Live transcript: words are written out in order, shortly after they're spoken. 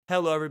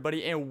Hello,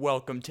 everybody, and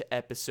welcome to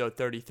episode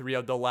 33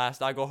 of the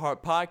Last Eagle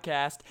Heart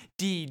podcast.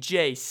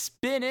 DJ,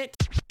 spin it.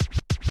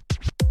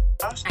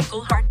 Last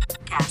Eagle Heart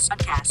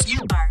podcast. You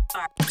are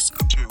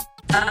listening to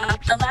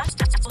the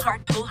Last Eagle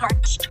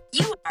Heart.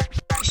 You are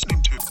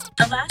listening to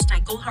the Last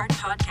Eagle Heart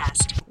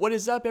podcast. What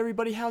is up,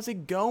 everybody? How's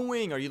it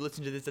going? Are you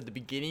listening to this at the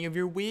beginning of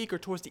your week or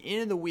towards the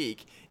end of the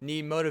week?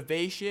 Need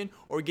motivation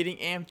or getting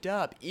amped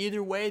up?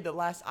 Either way, the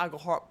Last Eagle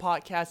Heart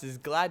podcast is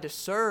glad to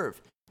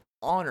serve.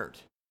 Honored.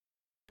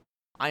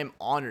 I am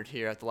honored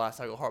here at the Last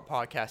Eagle Heart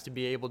podcast to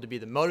be able to be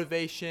the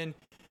motivation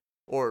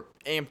or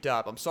amped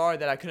up. I'm sorry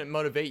that I couldn't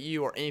motivate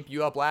you or amp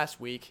you up last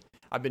week.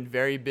 I've been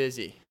very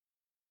busy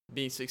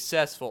being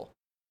successful.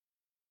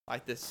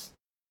 Like this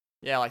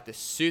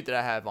suit that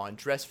I have on,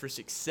 dressed for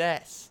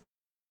success.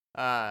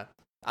 I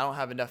don't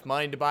have enough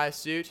money to buy a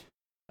suit.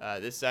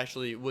 This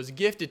actually was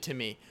gifted to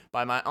me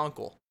by my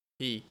uncle.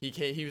 He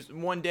was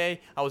one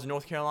day, I was in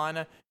North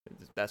Carolina.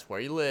 That's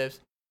where he lives.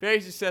 Very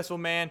successful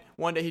man.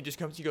 One day he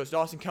goes,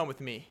 Dawson, come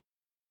with me.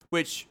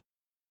 Which,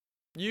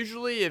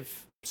 usually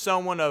if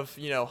someone of,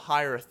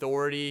 higher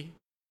authority,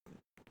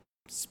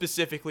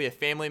 specifically a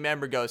family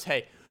member goes,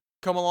 hey,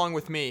 come along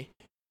with me.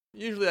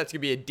 Usually that's going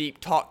to be a deep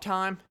talk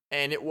time,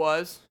 and it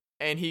was.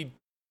 And he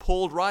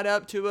pulled right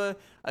up to a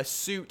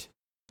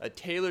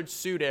tailored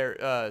suit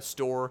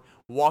store,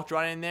 walked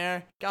right in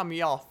there, got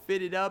me all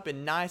fitted up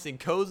and nice and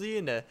cozy,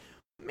 and a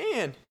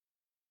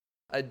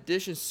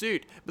edition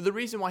suit. But the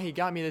reason why he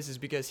got me this is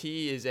because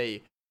he's a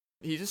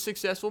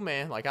successful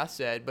man, like I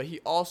said, but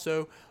he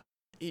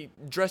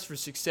dressed for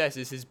success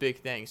is his big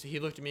thing. So he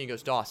looked at me and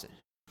goes, Dawson,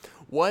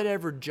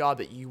 whatever job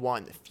that you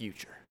want in the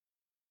future,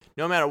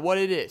 no matter what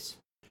it is,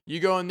 you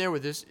go in there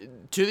with this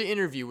to the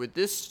interview with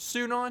this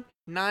suit on,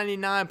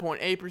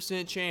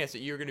 99.8% chance that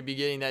you're going to be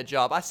getting that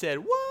job. I said,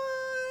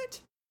 what?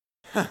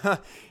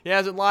 He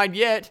hasn't lied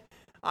yet.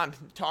 I'm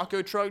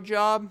taco truck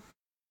job.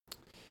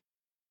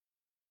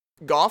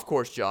 Golf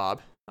course job.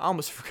 I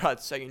almost forgot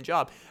the second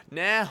job.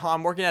 Now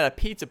I'm working at a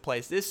pizza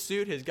place. This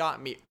suit has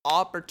got me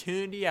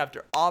opportunity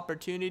after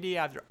opportunity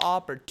after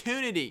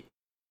opportunity.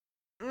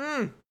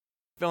 Feeling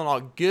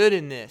all good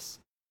in this.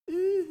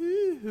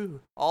 Ooh.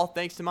 All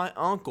thanks to my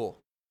uncle.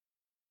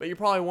 But you're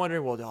probably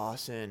wondering, well,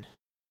 Dawson.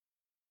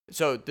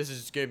 So this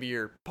is going to be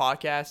your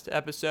podcast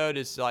episode.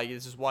 This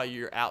is why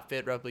your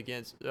outfit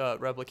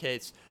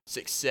replicates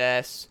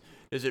success.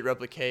 Does it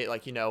replicate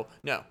No.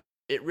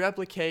 It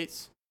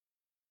replicates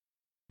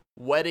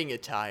wedding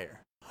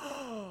attire /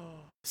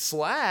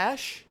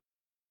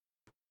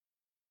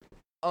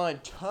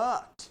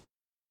 untucked.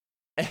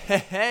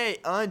 Hey,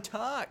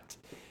 untucked.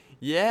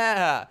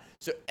 Yeah.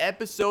 So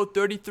episode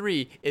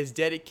 33 is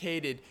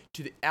dedicated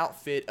to the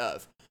outfit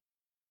of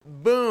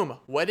boom,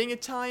 wedding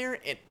attire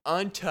and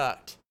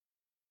untucked.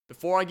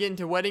 Before I get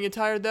into wedding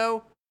attire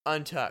though,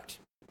 untucked.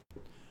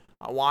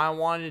 Why I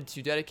wanted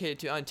to dedicate it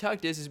to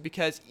untucked is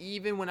because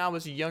even when I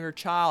was a younger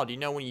child,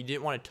 when you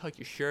didn't want to tuck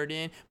your shirt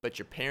in, but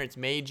your parents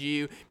made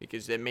you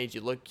because that made you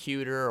look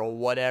cuter or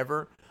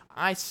whatever,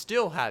 I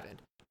still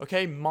haven't.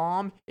 Okay,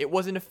 Mom, it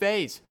wasn't a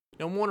phase.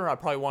 No wonder I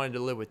probably wanted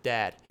to live with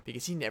Dad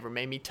because he never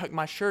made me tuck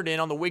my shirt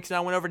in on the weeks that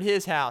I went over to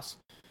his house.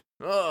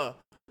 Ugh.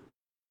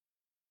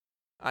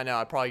 I know,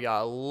 I probably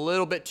got a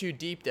little bit too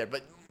deep there,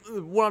 but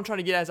what I'm trying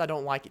to get at is I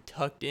don't like it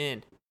tucked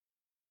in.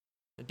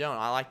 I don't.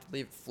 I like to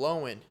leave it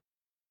flowing.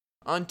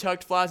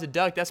 Untucked flies a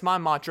duck. That's my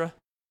mantra.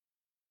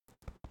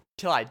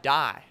 Till I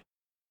die.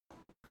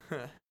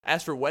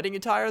 As for wedding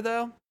attire,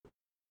 though,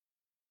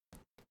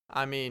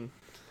 I mean,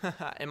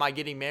 am I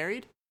getting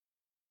married?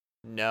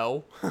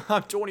 No.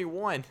 I'm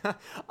 21.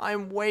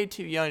 I'm way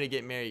too young to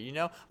get married,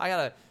 I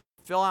gotta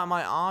fill out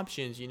my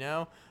options,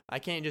 I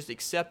can't just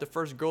accept the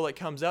first girl that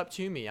comes up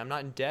to me. I'm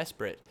not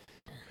desperate.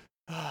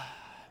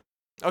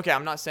 Okay,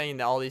 I'm not saying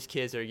that all these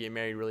kids that are getting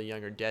married really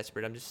young are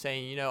desperate. I'm just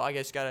saying, I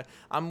guess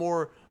I'm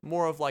more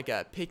of like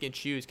a pick and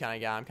choose kind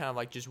of guy. I'm kind of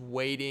like just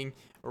waiting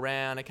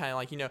around. I kind of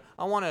like,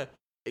 I want to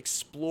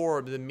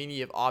explore the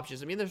many of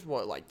options. I mean, there's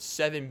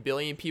 7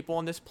 billion people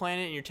on this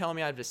planet, and you're telling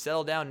me I have to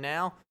settle down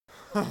now?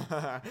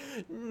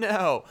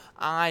 No,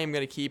 I am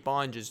going to keep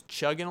on just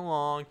chugging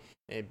along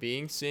and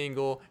being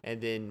single,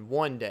 and then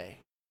one day,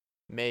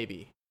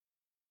 maybe,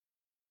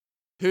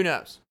 who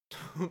knows?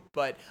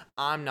 But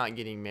I'm not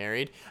getting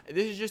married.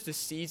 This is just a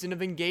season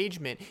of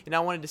engagement, and I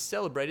wanted to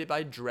celebrate it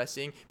by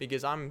dressing,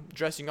 because I'm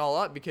dressing all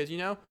up because,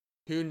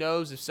 who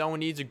knows if someone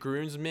needs a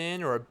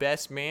groomsman or a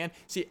best man.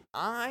 See,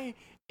 I'm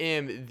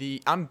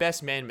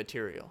best man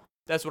material.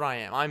 That's what I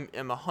am. I'm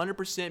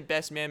 100%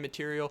 best man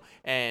material,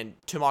 and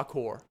to my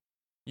core.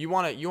 You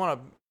want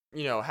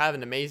to have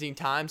an amazing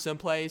time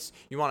someplace?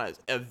 You want an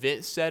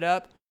event set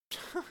up?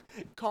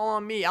 Call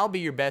on me. I'll be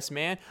your best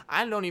man.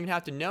 I don't even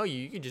have to know you.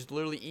 You can just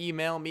literally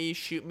email me,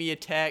 shoot me a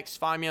text,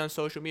 find me on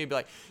social media, and be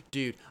like,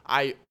 dude,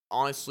 I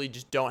honestly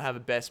just don't have a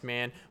best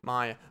man.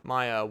 My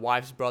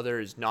wife's brother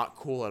is not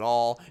cool at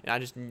all, and I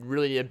just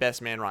really need a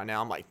best man right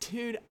now. I'm like,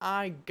 dude,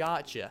 I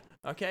gotcha.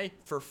 Okay,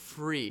 for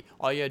free.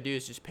 All you gotta do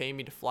is just pay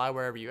me to fly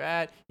wherever you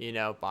at.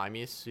 Buy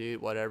me a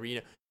suit, whatever.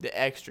 The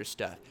extra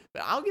stuff.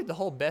 But I'll get the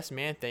whole best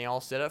man thing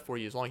all set up for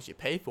you as long as you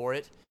pay for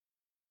it.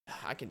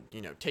 I can,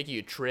 take you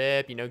a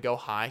trip. Go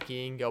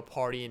hiking, go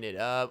partying it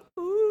up.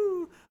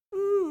 Ooh,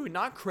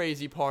 not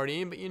crazy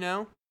partying,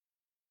 but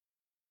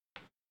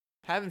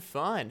having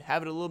fun,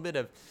 having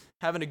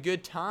a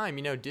good time,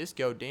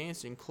 disco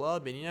dancing,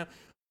 clubbing,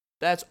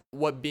 that's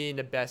what being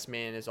the best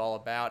man is all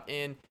about,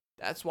 and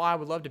that's why I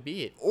would love to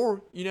be it.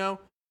 Or,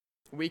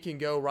 we can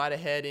go right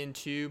ahead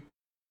into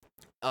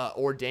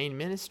ordained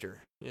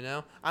minister.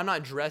 I'm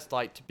not dressed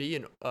like to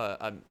be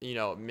a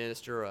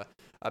minister,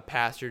 a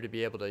pastor, to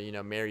be able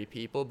to, marry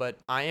people, but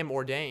I am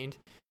ordained.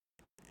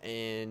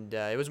 And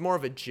it was more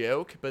of a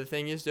joke, but the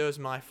thing is, though, is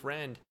my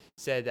friend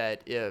said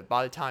that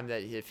by the time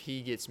that if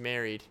he gets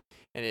married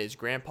and his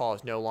grandpa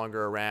is no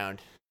longer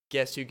around,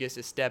 guess who gets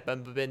to step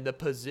up in the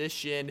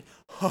position?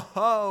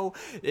 Ho,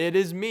 it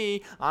is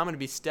me. I'm going to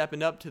be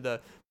stepping up to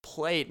the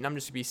plate, and I'm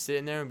just going to be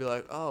sitting there and be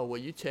like, oh, will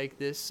you take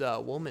this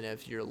woman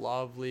as your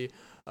lovely,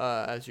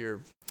 as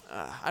your,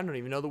 I don't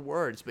even know the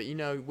words, but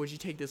would you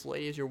take this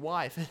lady as your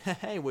wife?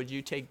 Hey, would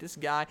you take this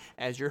guy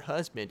as your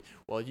husband?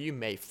 Well, you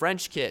may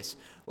French kiss.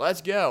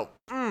 Let's go.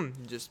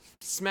 Just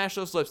smash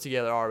those lips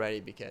together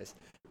already, because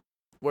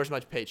where's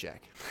my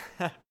paycheck?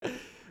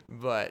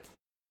 But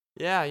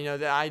yeah,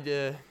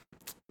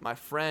 my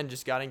friend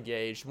just got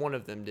engaged. One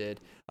of them did.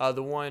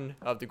 The one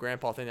of the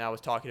grandpa thing that I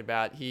was talking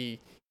about, he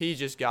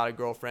just got a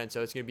girlfriend,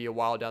 so it's gonna be a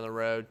while down the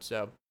road.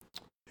 So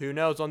who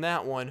knows on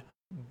that one?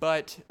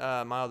 But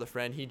my other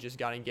friend, he just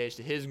got engaged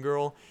to his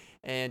girl,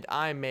 and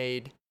I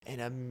made an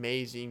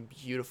amazing,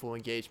 beautiful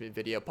engagement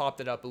video.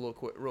 Popped it up real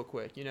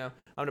quick. I'm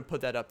gonna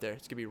put that up there.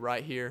 It's gonna be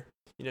right here.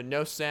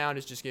 No sound.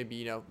 It's just gonna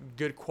be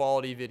good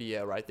quality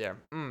video right there.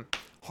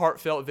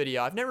 Heartfelt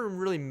video. I've never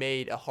really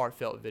made a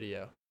heartfelt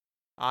video.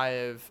 I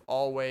have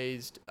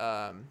always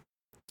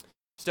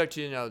stuck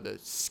to the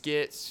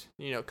skits,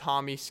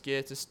 comedy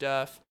skits and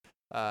stuff.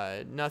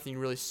 Nothing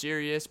really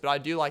serious, but I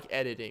do like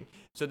editing.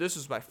 So this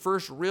was my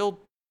first real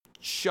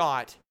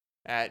shot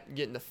at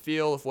getting the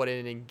feel of what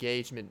an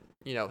engagement,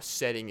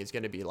 setting is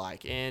going to be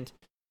like, and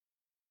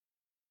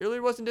it really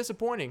wasn't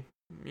disappointing.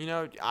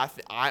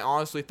 I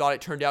honestly thought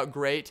it turned out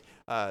great.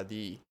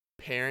 The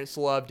parents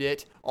loved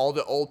it. All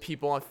the old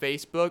people on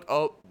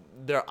Facebook,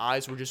 their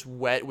eyes were just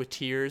wet with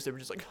tears. They were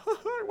just like,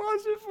 I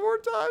watched it 4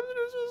 times and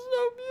it was just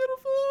so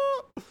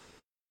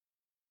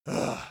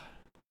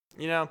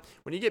beautiful.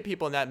 When you get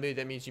people in that mood,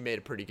 that means you made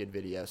a pretty good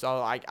video.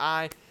 So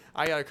I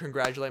gotta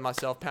congratulate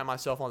myself, pat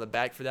myself on the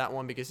back for that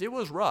one, because it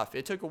was rough.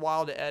 It took a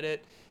while to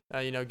edit,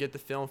 get the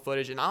film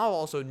footage, and I'll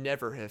also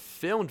never have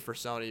filmed for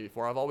somebody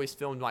before. I've always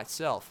filmed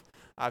myself.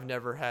 I've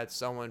never had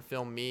someone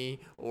film me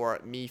or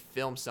me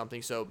film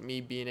something, so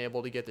me being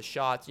able to get the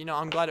shots,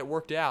 I'm glad it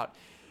worked out.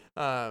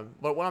 But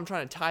what I'm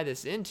trying to tie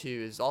this into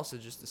is also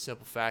just the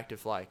simple fact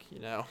of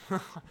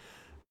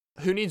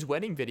who needs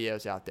wedding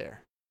videos out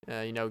there?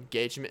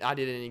 Engagement. I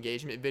did an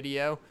engagement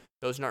video.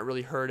 Those are not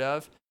really heard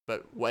of,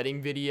 but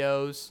wedding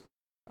videos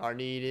are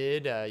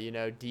needed.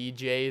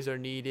 DJs are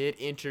needed.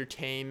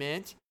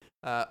 Entertainment.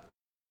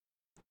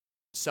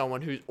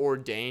 Someone who's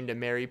ordained to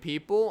marry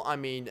people. I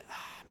mean,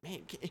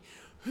 man,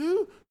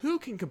 who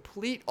can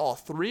complete all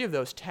 3 of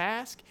those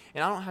tasks?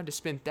 And I don't have to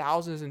spend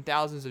thousands and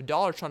thousands of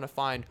dollars trying to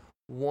find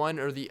one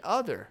or the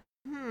other.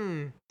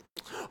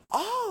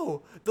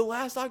 Oh, the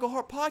last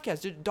Eaglehart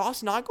podcast.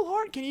 Dawson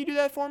Eaglehart, can you do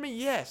that for me?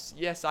 Yes,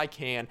 I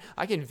can.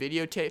 I can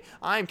videotape.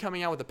 I am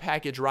coming out with a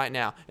package right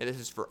now, and this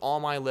is for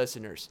all my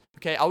listeners.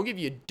 Okay, I will give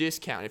you a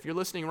discount if you're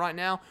listening right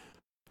now,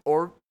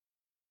 or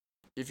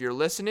if you're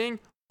listening,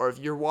 or if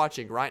you're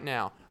watching right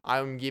now.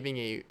 I'm giving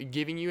you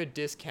a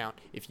discount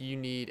if you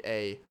need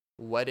a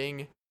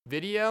wedding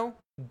video,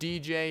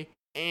 DJ,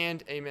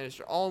 and a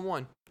minister, all in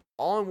one.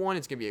 All in one.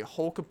 It's going to be a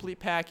whole complete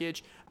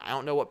package. I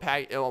don't know what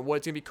it's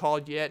going to be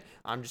called yet.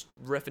 I'm just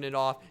riffing it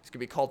off. It's going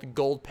to be called the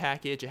Gold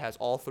Package. It has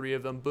all 3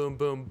 of them. Boom,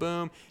 boom,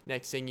 boom.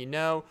 Next thing you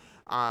know,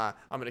 I'm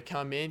going to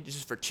come in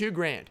just for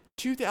 $2,000.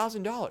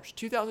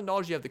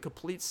 $2,000. You have the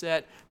complete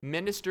set.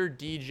 Minister,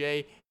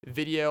 DJ,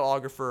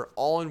 videographer,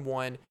 all in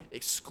one,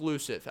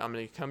 exclusive. I'm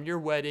going to come to your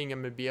wedding.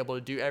 I'm going to be able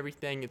to do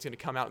everything. It's going to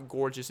come out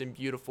gorgeous and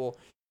beautiful.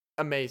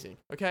 Amazing.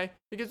 Okay?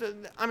 Because,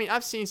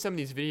 I've seen some of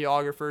these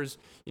videographers,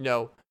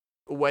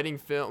 wedding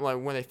film, like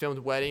when they filmed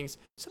weddings,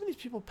 some of these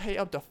people pay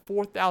up to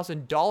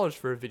 $4,000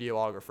 for a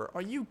videographer.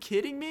 Are you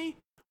kidding me?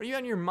 Are you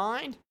out of your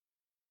mind?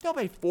 They'll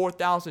pay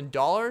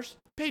 $4,000.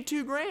 Pay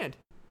 $2,000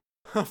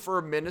 for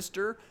a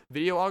minister,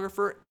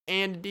 videographer,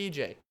 and a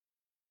DJ,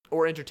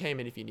 or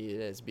entertainment if you need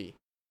it as B.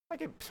 I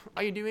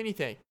can do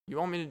anything. You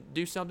want me to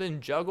do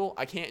something? Juggle?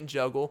 I can't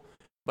juggle,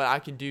 but I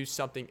can do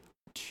something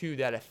to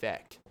that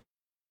effect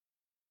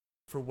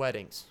for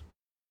weddings,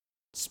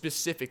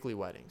 specifically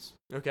weddings.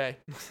 Okay.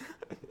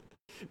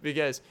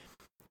 Because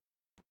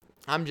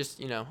I'm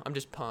just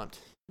pumped,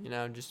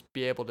 just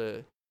be able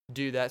to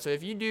do that. So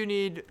if you do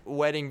need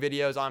wedding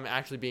videos, I'm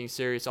actually being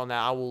serious on that.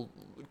 I will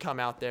come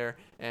out there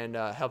and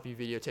help you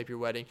videotape your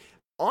wedding.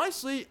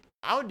 Honestly,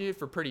 I would do it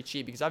for pretty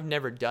cheap because I've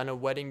never done a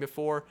wedding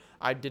before.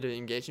 I did an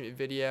engagement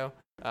video.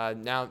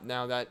 Now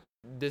that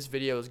this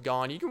video is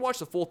gone, you can watch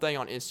the full thing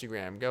on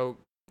Instagram,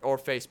 or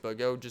Facebook.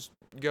 Go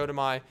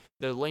to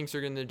the links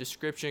are in the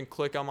description.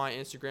 Click on my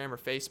Instagram or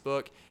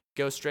Facebook.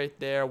 Go straight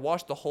there.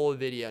 Watch the whole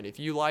video. And if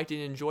you liked it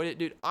and enjoyed it,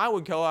 dude, I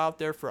would go out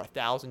there for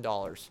 $1,000.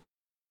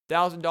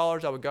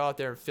 $1,000, I would go out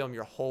there and film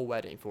your whole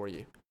wedding for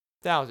you.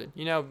 1,000.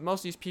 You know, most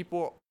of these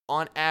people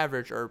on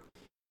average are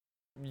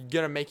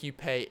gonna make you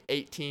pay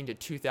 $1,800 to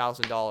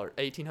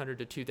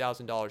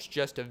 $2,000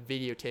 just to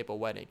videotape a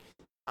wedding.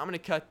 I'm gonna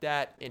cut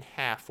that in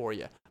half for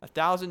you.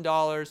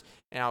 $1,000,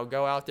 and I'll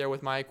go out there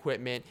with my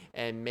equipment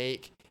and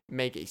make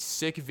a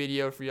sick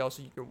video for y'all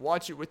so you can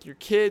watch it with your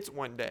kids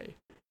one day.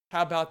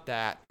 How about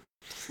that?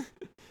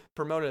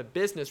 Promote a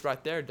business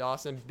right there,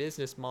 Dawson.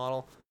 Business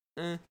model.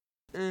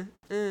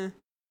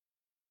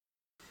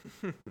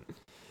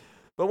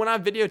 But when I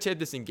videotaped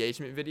this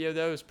engagement video,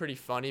 though, it was pretty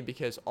funny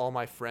because all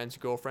my friends'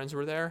 girlfriends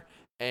were there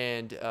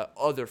and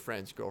other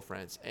friends'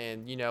 girlfriends.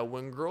 And, you know,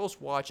 when girls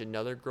watch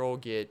another girl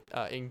get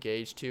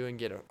engaged to and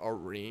get a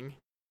ring,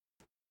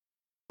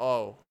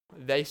 oh,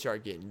 they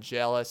start getting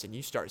jealous and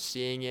you start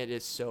seeing it.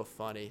 It's so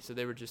funny. So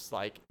they were just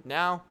like,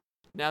 now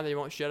they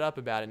won't shut up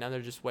about it. Now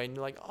they're just waiting.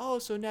 They're like, oh,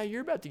 so now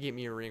you're about to get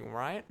me a ring,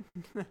 right?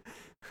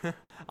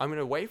 I'm going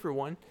to wait for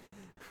one.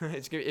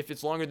 If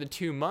it's longer than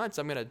 2 months,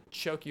 I'm going to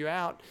choke you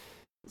out.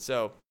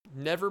 So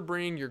never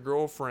bring your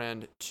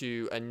girlfriend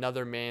to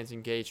another man's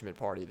engagement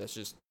party. That's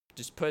just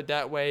put it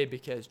that way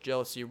because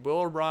jealousy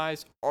will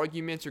arise.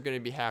 Arguments are going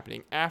to be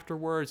happening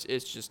afterwards.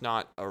 It's just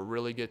not a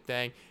really good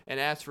thing.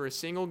 And as for a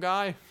single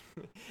guy,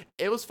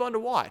 it was fun to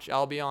watch.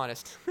 I'll be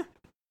honest.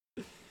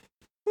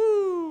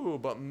 Woo!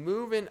 But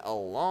moving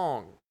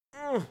along.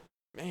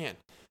 Man.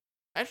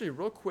 Actually,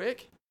 real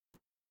quick,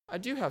 I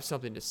do have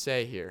something to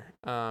say here.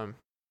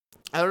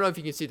 I don't know if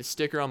you can see the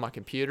sticker on my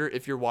computer.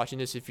 If you're watching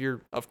this, if you're,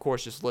 of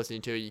course, just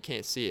listening to it, you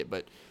can't see it.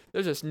 But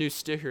there's this new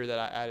sticker that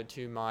I added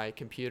to my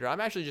computer.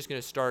 I'm actually just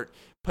going to start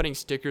putting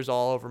stickers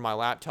all over my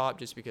laptop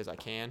just because I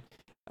can.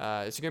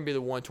 It's going to be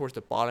the one towards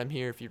the bottom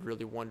here if you're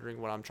really wondering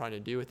what I'm trying to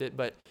do with it.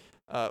 But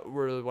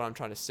really what I'm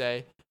trying to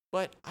say.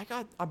 But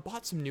I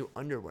bought some new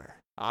underwear.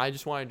 I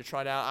just wanted to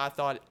try it out. I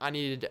thought I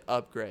needed to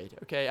upgrade.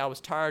 Okay, I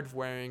was tired of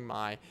wearing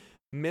my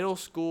middle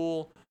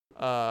school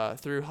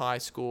through high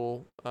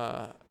school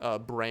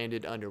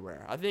branded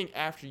underwear. I think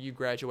after you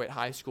graduate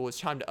high school, it's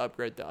time to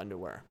upgrade the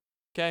underwear.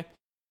 Okay?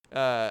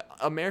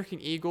 American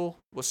Eagle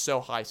was so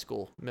high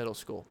school, middle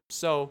school.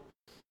 So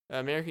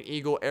American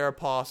Eagle,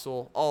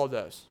 Aeropostale, all of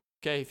those.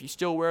 Okay? If you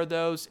still wear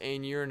those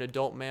and you're an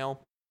adult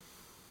male,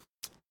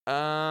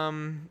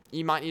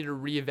 you might need to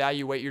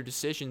reevaluate your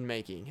decision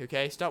making.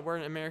 Okay? Stop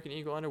wearing American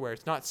Eagle underwear.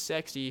 It's not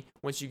sexy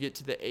once you get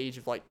to the age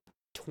of like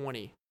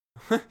 20.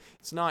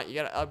 It's not. You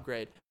gotta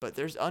upgrade. But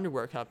there's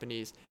underwear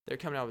companies. They're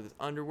coming out with this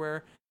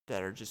underwear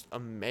that are just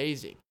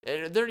amazing.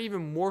 And they're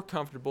even more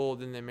comfortable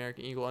than the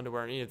American Eagle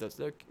underwear and any of those.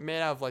 They're made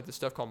out of like this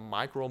stuff called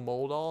micro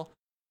moldol.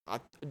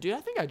 Dude,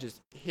 I think I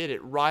just hit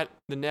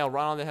the nail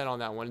right on the head on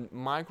that one.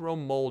 Micro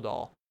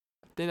moldol.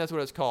 I think that's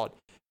what it's called.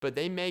 But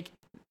they make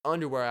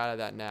underwear out of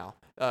that now.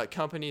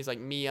 Companies like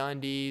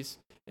MeUndies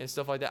and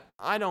stuff like that.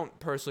 I don't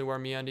personally wear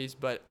MeUndies,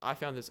 but I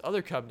found this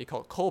other company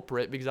called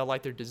Culprit because I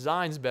like their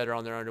designs better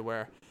on their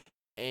underwear.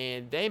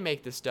 And they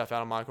make this stuff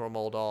out of micro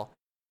moldol,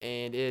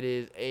 and it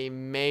is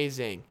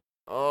amazing.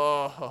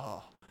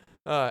 Oh,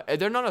 and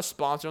they're not a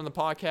sponsor on the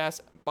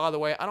podcast. By the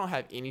way, I don't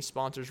have any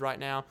sponsors right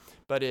now,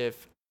 but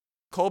if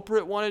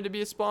Culprit wanted to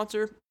be a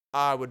sponsor,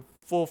 I would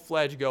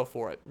full-fledged go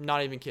for it.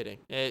 Not even kidding.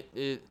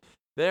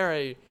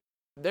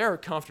 They're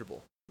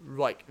comfortable,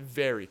 like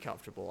very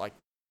comfortable. Like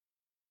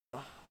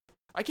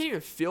I can't even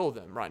feel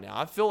them right now.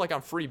 I feel like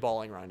I'm free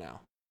balling right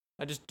now.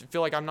 I just feel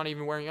like I'm not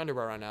even wearing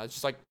underwear right now. It's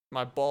just like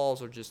my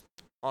balls are just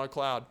on a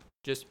cloud.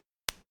 Just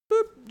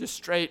boop, just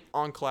straight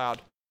on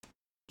cloud.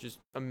 Just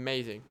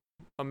amazing.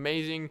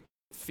 Amazing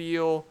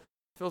feel.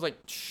 Feels like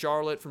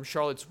Charlotte from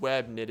Charlotte's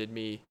Web knitted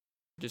me.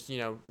 Just,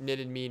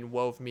 knitted me and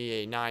wove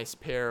me a nice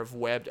pair of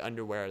webbed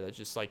underwear that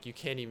just like you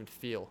can't even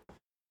feel.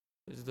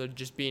 They're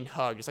just being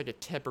hugged. It's like a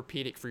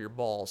Tempur-Pedic for your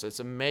balls. It's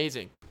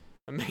amazing.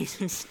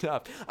 Amazing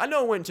stuff. I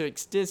know I went into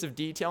extensive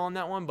detail on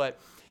that one, but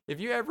if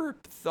you ever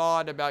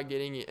thought about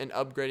getting and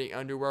upgrading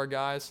underwear,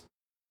 guys,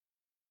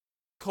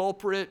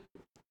 Culprit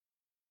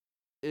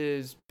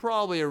is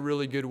probably a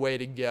really good way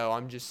to go.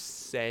 I'm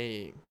just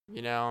saying.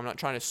 I'm not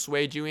trying to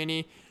sway you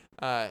any.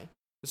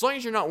 As long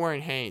as you're not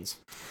wearing Hanes.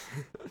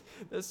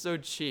 That's so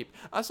cheap.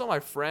 I saw my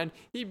friend.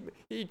 He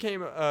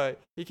came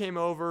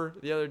over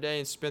the other day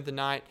and spent the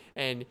night,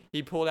 and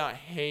he pulled out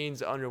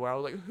Hanes underwear. I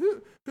was like,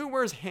 who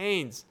wears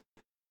Hanes?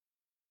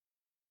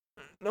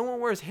 No one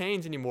wears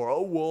Hanes anymore.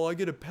 Oh well, I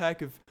get a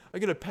pack of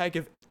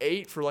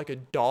 8 for like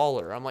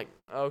 $1. I'm like,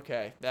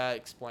 okay, that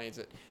explains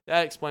it.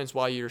 That explains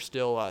why you're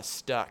still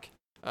stuck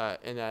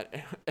in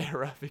that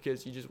era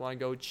because you just want to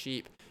go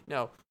cheap.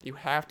 No, you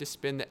have to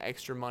spend the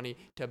extra money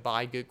to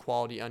buy good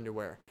quality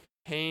underwear.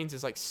 Hanes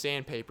is like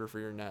sandpaper for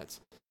your nuts.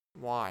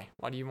 Why?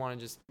 Why do you want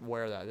to just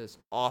wear that? It's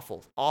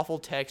awful. Awful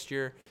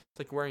texture. It's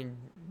like wearing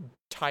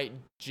tight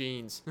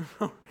jeans.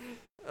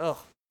 Ugh.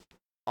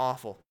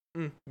 Awful.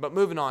 But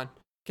moving on.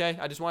 Okay,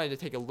 I just wanted to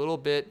take a little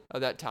bit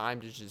of that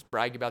time to just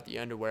brag about the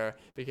underwear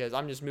because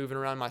I'm just moving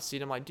around my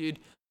seat. I'm like, dude,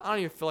 I don't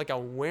even feel like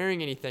I'm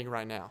wearing anything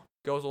right now.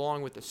 Goes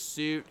along with the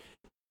suit,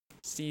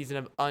 season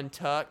of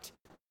Untucked,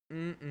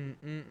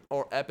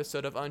 or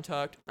episode of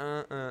Untucked.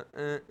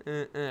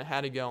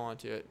 Had to go on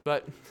to it.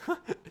 But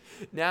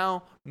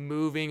now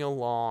moving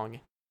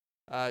along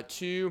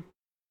to,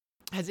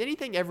 has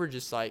anything ever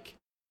just like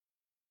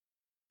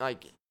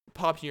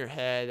popped in your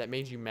head that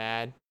made you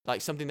mad?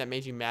 Like something that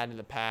made you mad in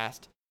the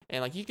past?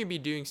 And like you can be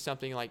doing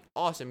something like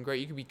awesome, great.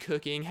 You could be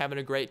cooking, having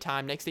a great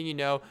time. Next thing you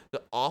know,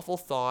 the awful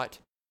thought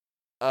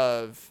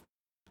of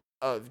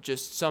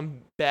just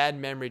some bad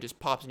memory just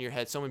pops in your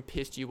head. Someone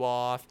pissed you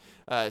off.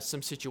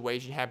 Some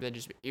situation happened that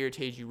just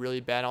irritated you really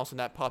bad. Also,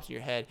 that pops in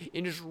your head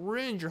and just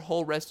ruins your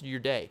whole rest of your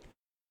day.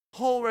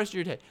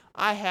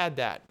 I had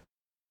that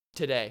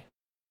today.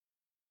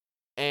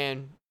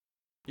 And,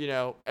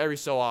 every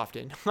so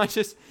often, I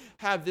just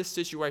have this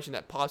situation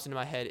that pops into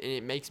my head and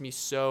it makes me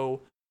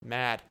so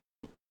mad.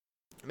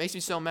 It makes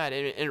me so mad,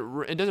 and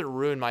it doesn't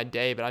ruin my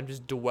day, but I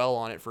just dwell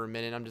on it for a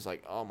minute. I'm just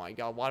like, oh my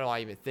God, why do I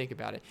even think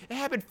about it? It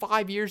happened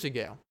 5 years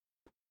ago.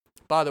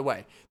 By the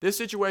way, this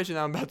situation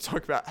that I'm about to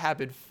talk about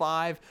happened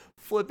 5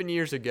 flipping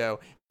years ago,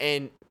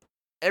 and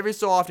every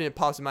so often it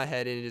pops in my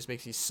head, and it just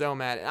makes me so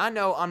mad. And I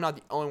know I'm not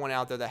the only one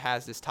out there that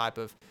has this type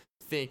of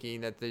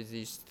thinking, that there's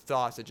these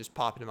thoughts that just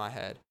pop into my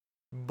head.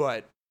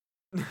 But,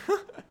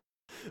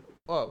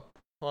 whoa,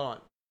 hold on.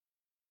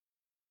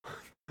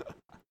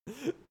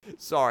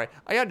 Sorry,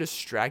 I got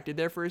distracted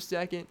there for a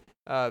second.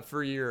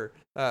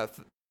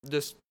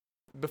 Just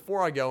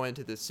before I go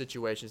into the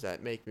situations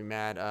that make me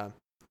mad,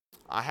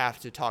 I have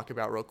to talk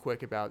about real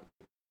quick about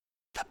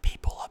the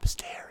people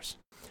upstairs.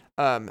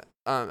 I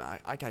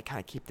gotta kind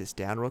of keep this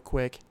down real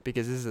quick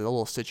because this is a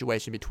little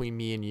situation between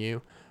me and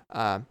you.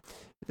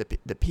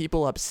 The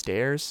people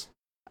upstairs,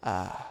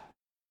 a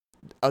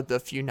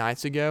few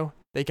nights ago,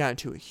 they got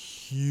into a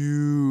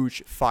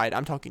huge fight.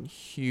 I'm talking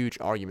huge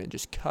argument,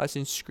 just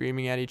cussing,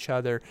 screaming at each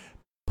other.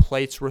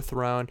 Plates were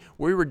thrown.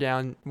 We were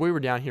down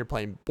here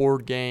playing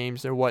board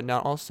games or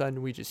whatnot. All of a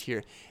sudden, we just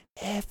hear,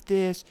 F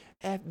this,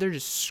 F. They're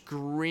just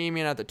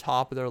screaming at the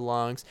top of their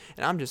lungs.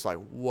 And I'm just like,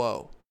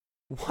 whoa,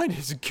 what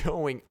is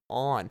going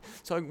on?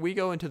 So we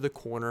go into the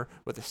corner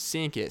where the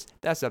sink is.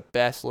 That's the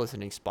best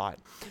listening spot.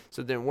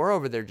 So then we're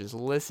over there just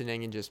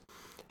listening and just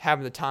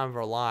having the time of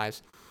our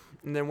lives.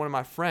 And then one of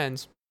my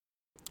friends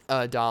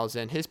dials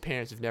in. His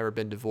parents have never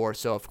been divorced,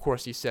 so of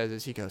course he says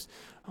this. He goes,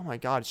 "Oh my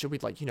God, should we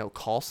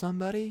call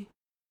somebody?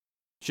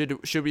 Should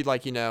we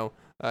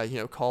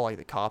call like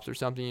the cops or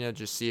something?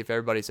 Just see if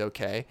everybody's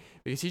okay?"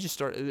 Because he just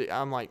started.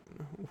 I'm like,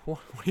 what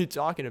are you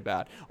talking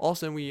about? All of a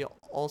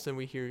sudden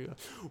we hear,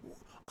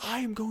 "I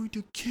am going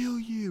to kill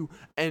you,"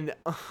 and.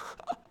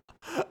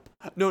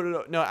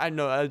 No. I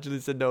know. I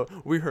actually said no.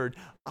 We heard,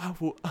 I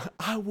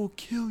will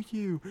kill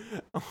you,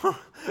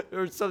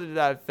 or something to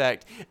that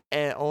effect.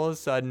 And all of a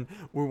sudden,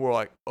 we were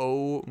like,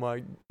 oh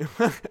my,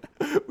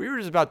 we were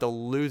just about to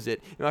lose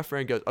it. And my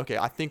friend goes, okay,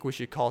 I think we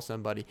should call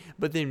somebody.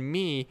 But then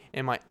me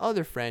and my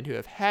other friend who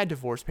have had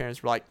divorced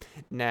parents were like,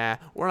 nah,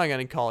 we're not gonna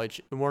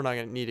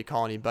need to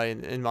call anybody.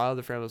 And my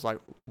other friend was like,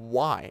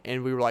 why?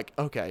 And we were like,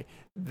 okay,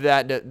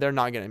 that they're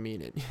not gonna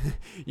mean it.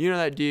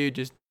 That dude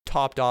just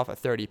topped off a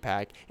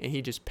 30-pack and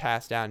he just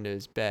passed down to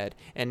his bed,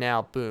 and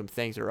now boom,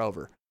 things are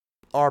over.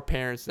 Our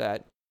parents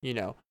that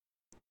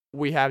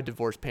we have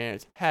divorced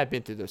parents have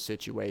been through those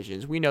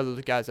situations. We know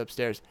those guys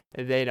upstairs,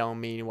 they don't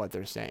mean what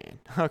they're saying.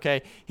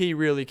 Okay, he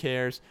really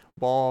cares.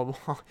 Ball,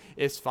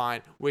 it's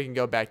fine. We can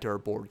go back to our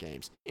board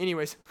games.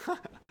 Anyways,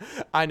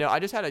 I know I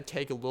just had to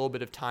take a little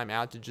bit of time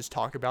out to just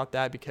talk about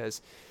that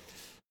because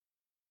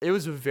it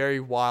was a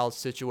very wild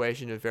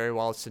situation, a very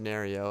wild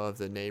scenario of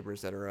the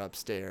neighbors that are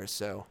upstairs.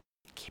 So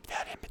keep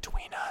that in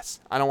between us.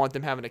 I don't want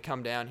them having to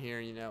come down here,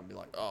 and be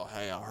like, oh,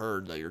 hey, I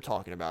heard that you're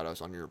talking about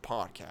us on your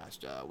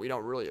podcast. We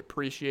don't really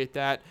appreciate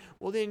that.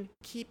 Well, then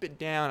keep it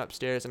down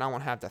upstairs, and I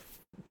won't have to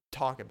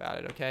talk about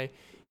it, okay?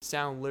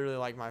 Sound literally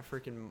like my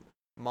freaking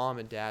mom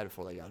and dad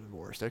before they got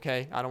divorced,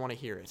 okay? I don't want to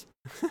hear it.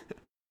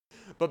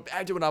 But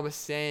back to what I was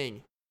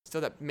saying.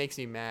 Still, that makes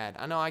me mad.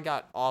 I know I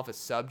got off a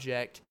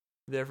subject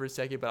there for a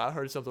second, but I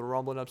heard something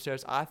rumbling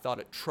upstairs. I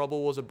thought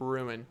trouble was a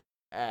brewing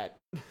at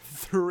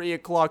 3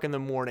 o'clock in the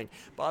morning.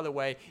 By the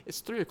way, it's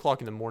 3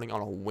 o'clock in the morning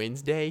on a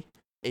Wednesday.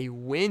 A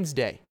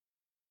Wednesday.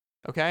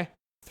 Okay?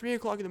 3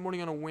 o'clock in the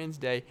morning on a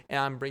Wednesday, and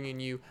I'm bringing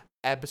you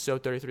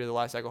episode 33 of the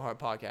Last Cycle Heart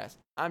podcast.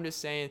 I'm just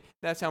saying,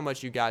 that's how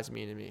much you guys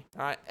mean to me.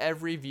 All right?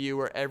 Every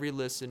viewer, every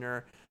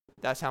listener,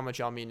 that's how much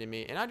y'all mean to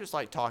me. And I just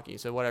like talking,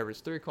 so whatever.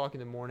 It's 3 o'clock in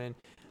the morning,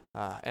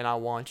 and I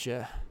want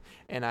you,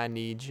 and I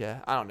need you.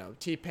 I don't know.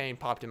 T-Pain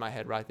popped in my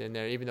head right then and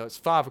there, even though it's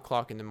 5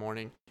 o'clock in the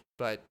morning.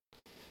 But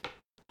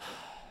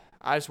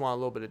I just want a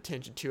little bit of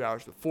attention 2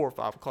 hours before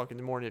 5 o'clock in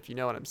the morning, if you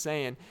know what I'm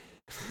saying.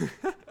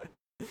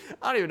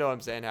 I don't even know what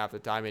I'm saying half the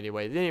time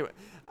anyway. Anyway,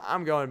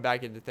 I'm going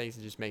back into things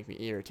that just make me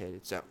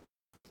irritated. So,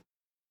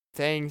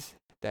 things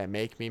that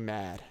make me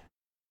mad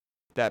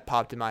that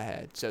popped in my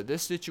head. So,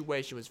 this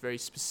situation was very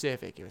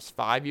specific. It was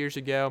 5 years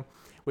ago.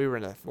 We were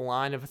in a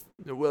line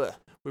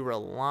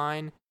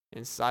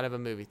inside of a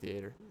movie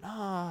theater.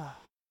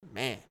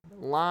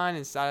 Line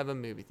inside of a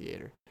movie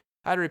theater.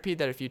 I had to repeat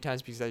that a few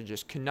times because I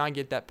just could not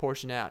get that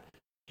portion out.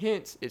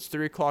 Hence, it's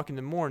 3 o'clock in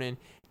the morning,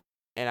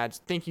 and I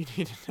just think you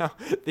need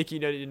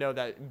to know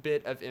that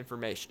bit of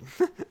information.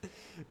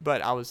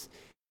 But I was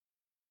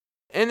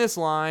in this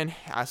line.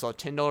 I saw a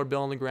 $10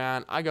 bill on the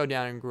ground. I go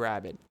down and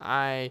grab it.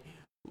 I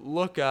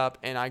look up,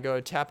 and I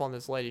go tap on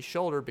this lady's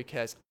shoulder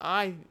because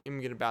I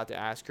am about to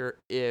ask her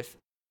if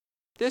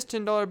this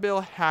 $10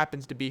 bill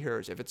happens to be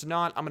hers. If it's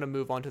not, I'm going to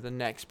move on to the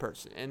next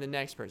person and the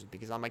next person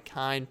because I'm a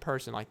kind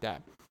person like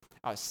that.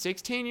 I was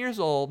 16 years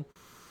old.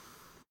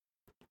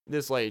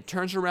 This lady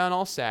turns around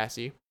all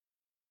sassy,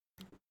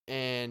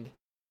 and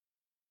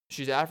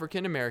she's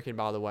African American,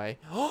 by the way.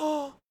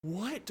 Oh,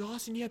 what,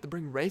 Dawson? You have to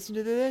bring race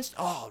into this?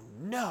 Oh,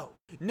 no.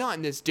 Not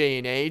in this day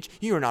and age.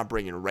 You are not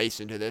bringing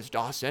race into this,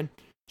 Dawson.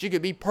 She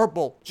could be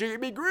purple. She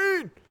could be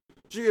green.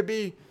 She could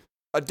be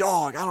a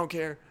dog. I don't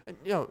care.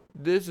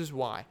 This is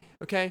why,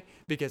 okay?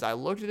 Because I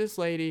looked at this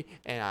lady,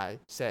 and I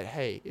said,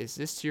 hey, is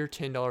this your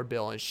 $10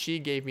 bill? And she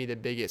gave me the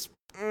biggest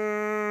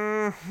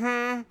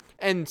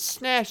and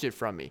snatched it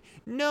from me.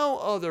 No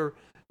other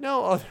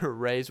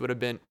raise would have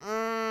been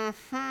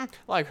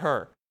like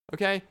her.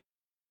 Okay?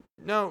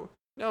 No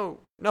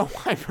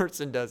white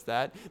person does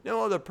that.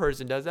 No other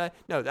person does that.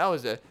 No, that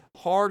was a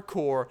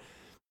hardcore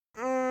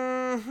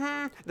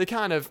the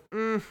kind of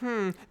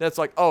that's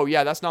like, oh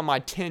yeah, that's not my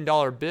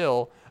 $10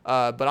 bill,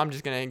 but I'm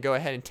just gonna go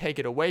ahead and take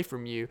it away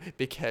from you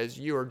because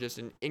you are just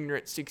an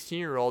ignorant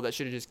 16-year-old that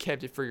should have just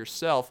kept it for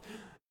yourself.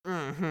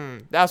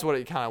 That's what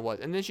it kind of was.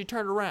 And then she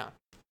turned around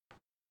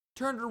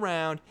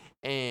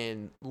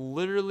and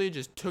literally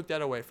just took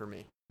that away from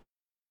me.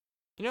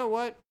 You know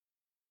what?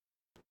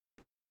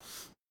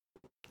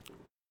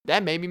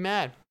 That made me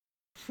mad.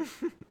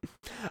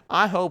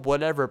 I hope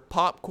whatever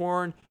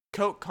popcorn,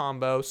 Coke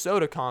combo,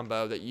 soda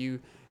combo that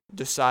you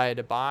decided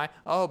to buy,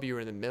 I hope you were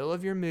in the middle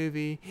of your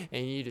movie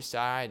and you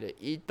decide to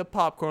eat the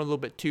popcorn a little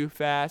bit too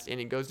fast and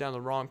it goes down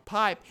the wrong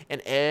pipe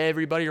and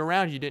everybody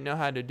around you didn't know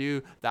how to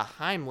do the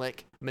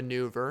Heimlich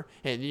maneuver,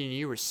 and then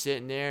you were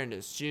sitting there, and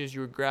as soon as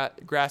you were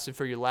grasping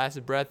for your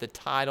last breath, the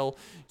title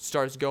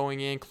starts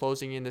going in,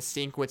 closing in the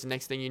sequence, and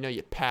next thing you know,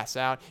 you pass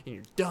out and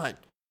you're done.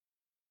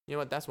 You know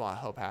what? That's what I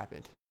hope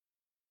happened.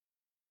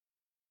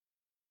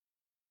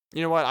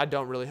 You know what? I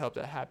don't really hope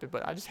that happened,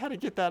 but I just had to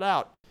get that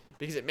out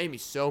because it made me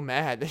so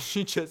mad that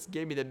she just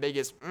gave me the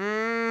biggest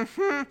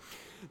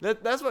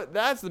That's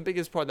the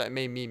biggest part that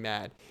made me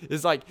mad.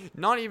 It's like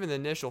not even the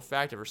initial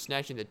fact of her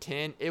snatching the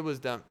 10, it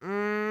was the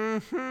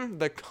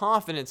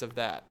confidence of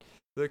that.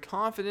 The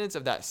confidence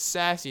of that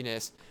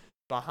sassiness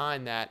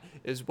behind that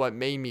is what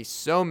made me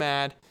so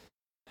mad.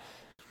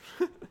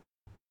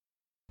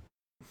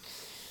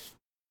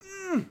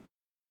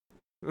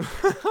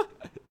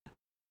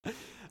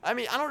 I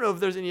mean, I don't know if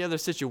there's any other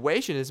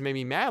situation that's made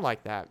me mad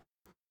like that.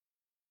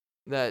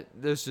 That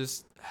there's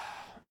just,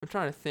 I'm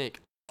trying to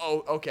think.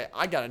 Oh, okay,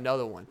 I got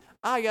another one.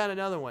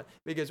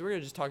 Because we're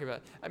going to just talk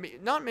about, I mean,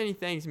 not many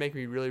things make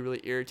me really,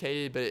 really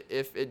irritated, but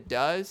if it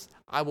does,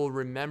 I will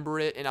remember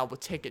it and I will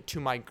take it to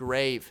my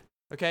grave.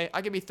 Okay,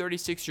 I could be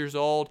 36 years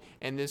old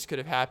and this could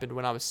have happened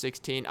when I was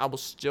 16. I will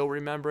still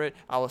remember it.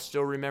 I will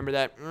still remember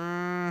that.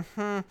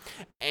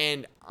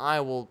 And I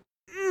will,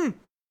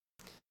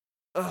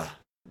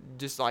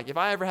 just like if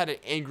I ever had an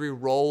angry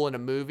role in a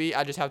movie,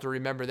 I just have to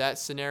remember that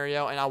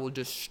scenario and I will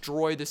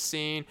destroy the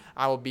scene.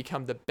 I will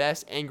become the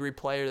best angry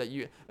player that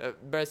you,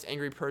 best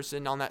angry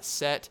person on that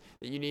set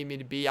that you need me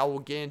to be. I will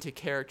get into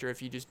character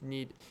if you just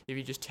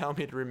tell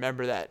me to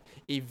remember that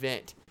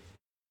event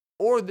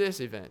or this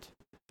event.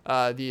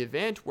 The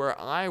event where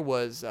I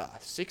was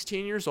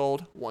 16 years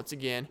old. Once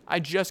again, I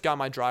just got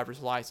my driver's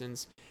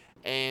license,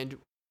 and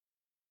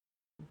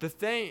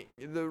the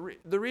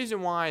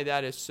reason why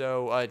that is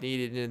so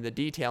needed in the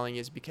detailing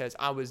is because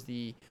I was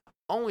the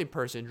only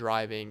person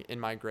driving in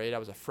my grade. I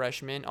was a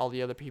freshman. All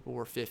the other people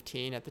were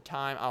 15 at the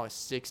time. I was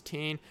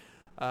 16.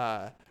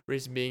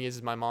 Reason being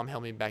is my mom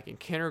held me back in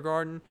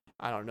kindergarten.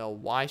 I don't know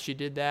why she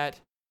did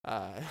that.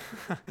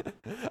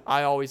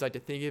 I always like to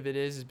think of it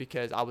is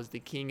because I was the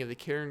king of the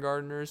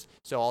kindergartners.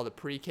 So all the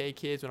pre-K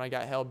kids, when I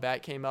got held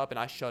back, came up and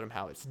I showed them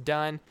how it's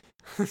done.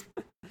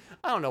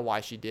 I don't know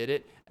why she did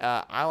it.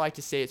 I like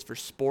to say it's for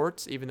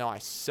sports, even though I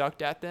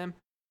sucked at them.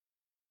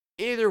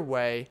 Either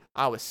way,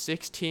 I was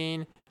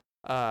 16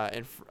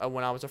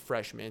 when I was a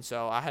freshman,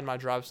 so I had my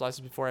driver's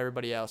license before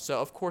everybody else. So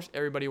of course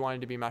everybody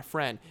wanted to be my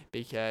friend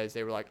because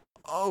they were like,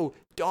 "Oh,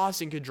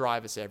 Dawson could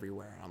drive us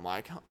everywhere." I'm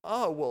like,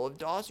 "Oh, well, if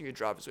Dawson could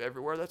drive us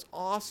everywhere, that's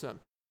awesome."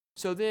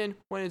 So then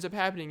what ends up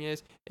happening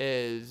is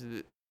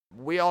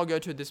we all go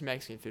to this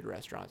Mexican food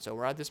restaurant. So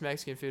we're at this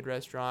Mexican food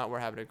restaurant. We're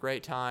having a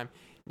great time.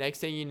 Next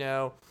thing you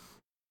know,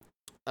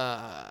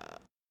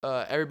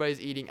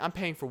 everybody's eating. I'm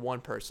paying for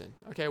one person.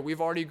 Okay,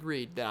 we've already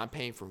agreed that I'm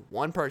paying for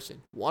one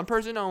person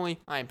only.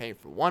 I am paying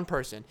for one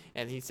person,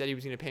 and he said he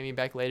was going to pay me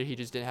back later. He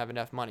just didn't have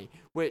enough money,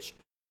 which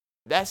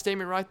that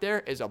statement right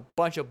there is a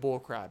bunch of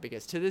bullcrap,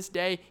 because to this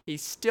day he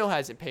still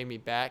hasn't paid me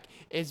back.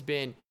 It's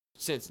been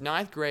since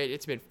ninth grade.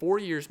 It's been 4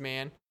 years,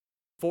 man.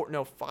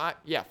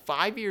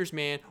 5 years,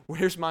 man.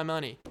 Where's my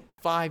money?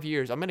 5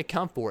 years. I'm gonna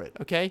come for it.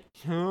 Okay,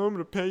 I'm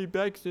gonna pay you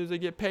back as soon as I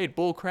get paid.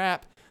 Bull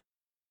crap.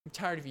 I'm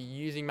tired of you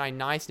using my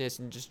niceness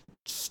and just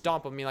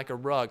stomp on me like a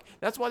rug.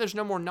 That's why there's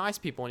no more nice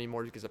people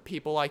anymore, because of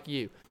people like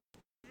you.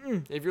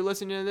 If you're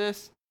listening to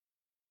this,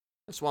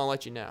 I just want to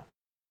let you know.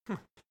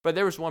 But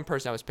there was one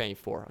person I was paying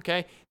for,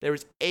 okay? There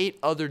was 8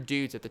 other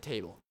dudes at the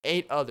table.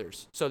 8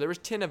 others. So there was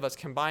 10 of us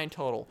combined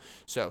total.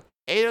 So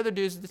 8 other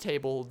dudes at the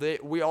table.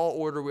 We all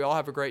order. We all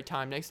have a great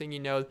time. Next thing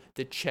you know,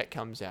 the check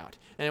comes out.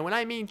 And when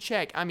I mean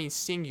check, I mean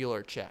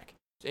singular check.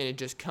 And it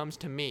just comes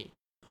to me.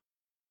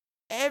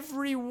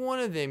 Every one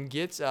of them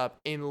gets up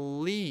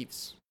and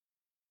leaves.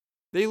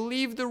 They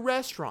leave the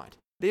restaurant.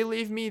 They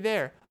leave me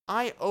there.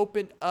 I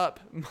opened up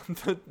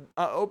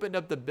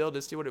the bill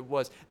to see what it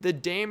was. The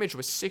damage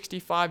was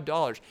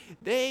 $65.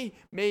 They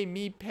made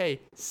me pay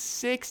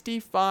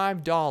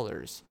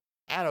 $65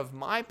 out of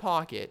my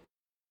pocket,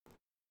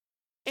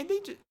 and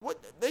they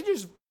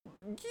just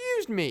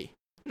used me.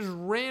 Just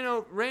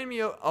ran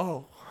me over.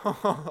 Oh,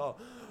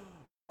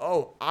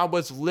 oh, I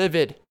was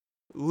livid.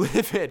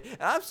 And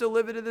I'm still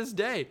livid to this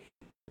day.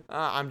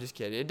 I'm just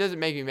kidding. It doesn't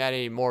make me mad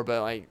anymore,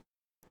 but like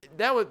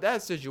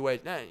that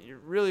situation. You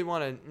really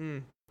want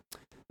to.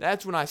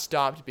 That's when I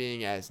stopped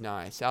being as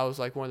nice. I was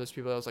like one of those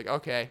people that was like,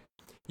 okay,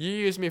 you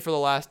used me for the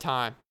last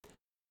time.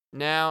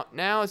 Now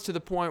it's to the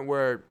point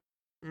where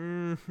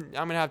I'm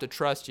going to have to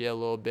trust you a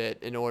little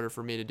bit in order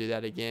for me to do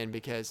that again,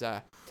 because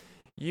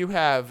you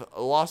have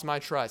lost my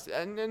trust.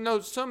 And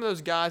some of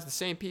those guys, the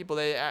same people,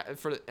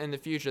 in the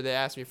future, they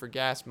asked me for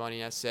gas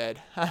money. I said,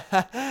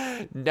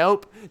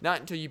 nope,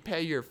 not until you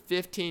pay your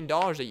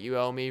 $15 that you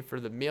owe me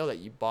for the meal that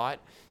you bought.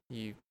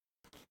 You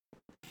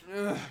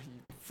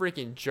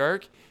freaking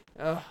jerk.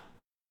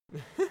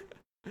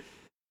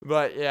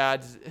 But yeah,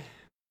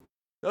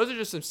 those are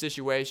just some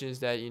situations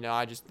that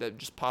that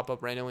just pop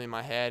up randomly in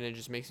my head, and it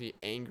just makes me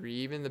angry.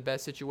 Even the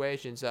best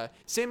situations.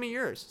 Send me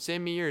yours.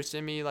 Send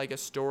me like a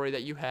story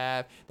that you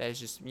have that is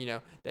just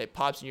that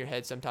pops in your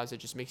head sometimes, that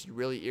just makes you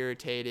really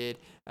irritated.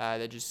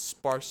 That just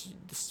sparks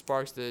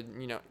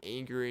the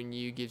anger in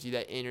you, gives you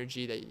that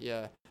energy that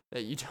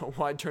you don't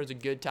want. Turns a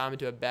good time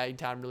into a bad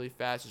time really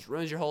fast. Just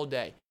ruins your whole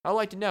day. I'd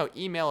like to know.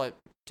 Email it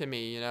to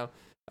me.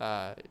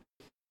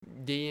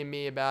 DM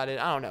me about it.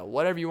 I don't know.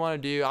 Whatever you want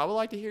to do. I would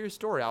like to hear your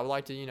story. I would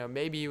like to,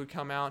 maybe you would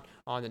come out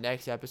on the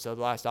next episode of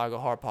the Last I Go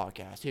Hard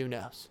podcast. Who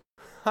knows?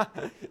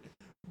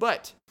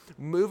 But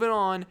moving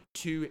on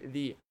to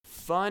the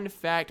fun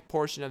fact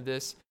portion of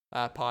this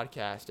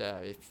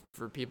podcast.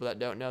 For people that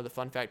don't know, the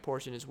fun fact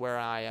portion is where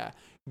I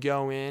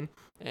go in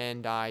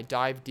and I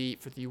dive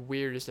deep for the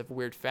weirdest of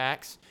weird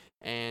facts.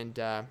 And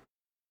I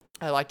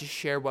like to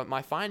share what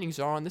my findings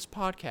are on this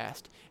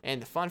podcast.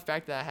 And the fun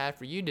fact that I have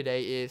for you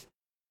today is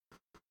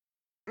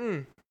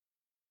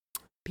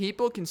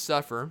people can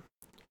suffer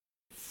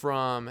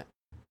from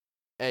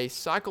a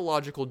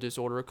psychological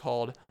disorder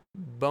called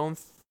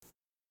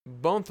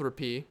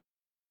boanthropy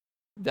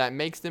that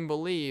makes them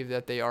believe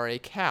that they are a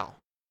cow.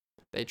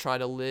 They try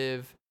to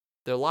live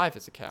their life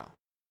as a cow.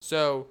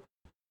 So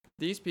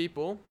these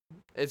people,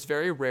 it's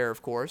very rare,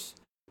 of course,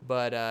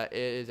 but it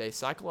is a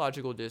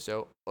psychological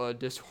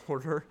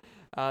disorder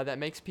that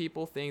makes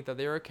people think that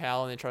they're a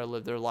cow and they try to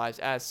live their lives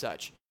as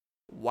such.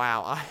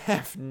 Wow, I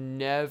have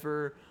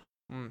never.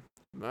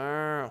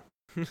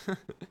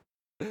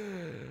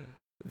 That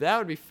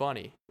would be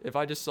funny if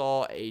I just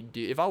saw a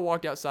dude. If I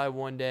walked outside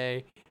one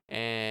day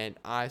and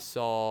I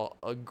saw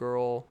a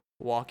girl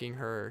walking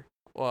her.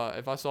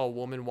 If I saw a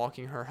woman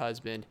walking her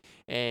husband,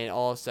 and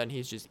all of a sudden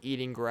he's just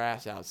eating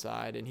grass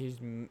outside, and he's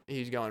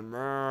going.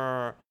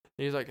 Murr.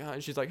 She's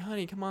like,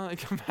 honey, come on,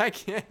 come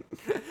back in.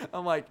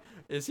 I'm like,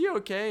 is he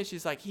okay? And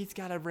she's like, he's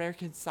got a rare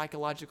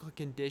psychological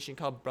condition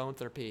called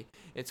boanthropy.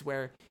 It's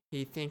where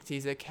he thinks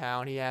he's a cow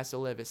and he has to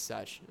live as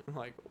such. I'm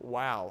like,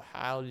 wow,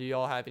 how do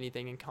y'all have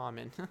anything in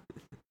common?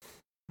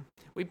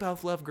 We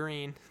both love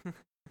green.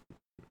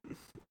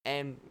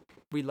 And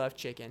we love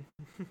chicken.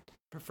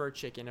 Prefer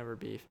chicken over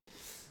beef.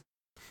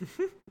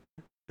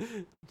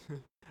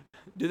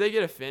 Do they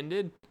get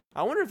offended?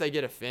 I wonder if they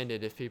get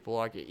offended if people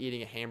are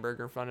eating a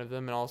hamburger in front of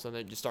them and all of a sudden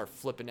they just start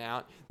flipping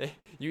out.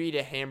 You eat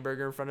a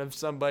hamburger in front of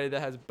somebody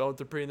that has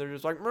boanthropy and they're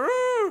just like,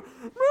 they're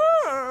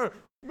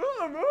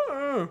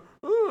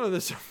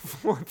just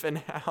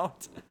flipping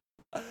out.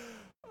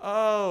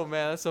 Oh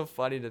man, that's so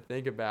funny to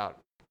think about.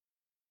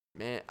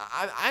 Man,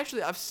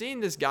 I've seen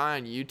this guy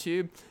on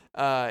YouTube.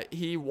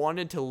 He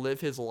wanted to live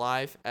his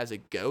life as a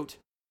goat.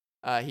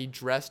 He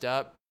dressed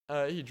up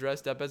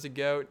as a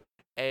goat.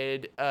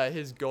 And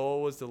his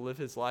goal was to live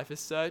his life as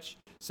such.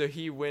 So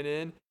he went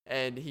in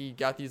and he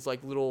got these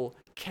like little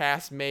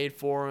casts made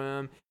for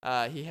him.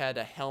 He had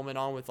a helmet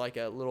on with like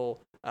a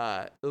little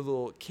a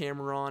little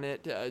camera on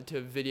it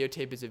to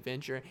videotape his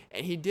adventure,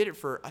 and he did it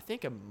for I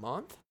think a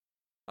month,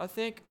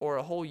 or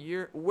a whole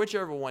year,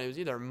 whichever one. It was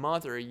either a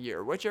month or a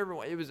year, whichever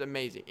one. It was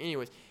amazing.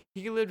 Anyways,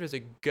 he lived as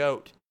a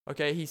goat.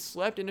 Okay, he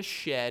slept in a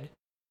shed,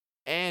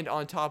 and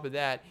on top of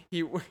that,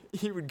 he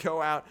would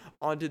go out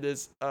onto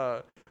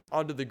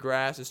onto the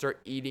grass and start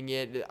eating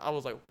it. I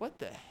was like, what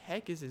the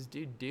heck is this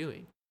dude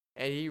doing?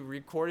 And he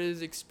recorded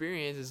his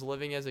experience as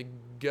living as a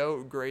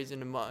goat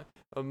grazing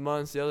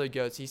amongst the other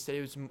goats. He said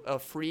it was a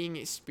freeing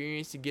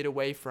experience to get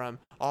away from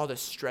all the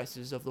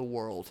stresses of the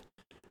world.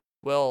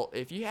 Well,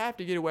 if you have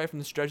to get away from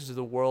the stresses of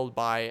the world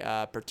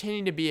by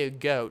pretending to be a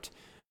goat,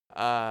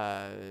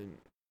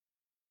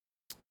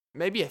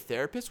 maybe a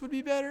therapist would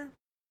be better.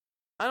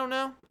 I don't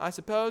know. I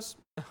suppose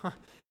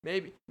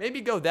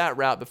maybe go that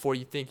route before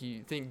you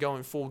think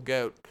going full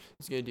goat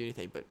is gonna do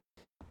anything. But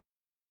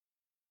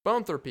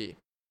bone therapy,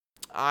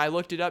 I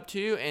looked it up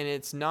too, and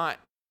it's not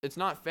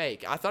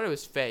fake. I thought it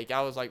was fake.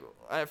 I was like,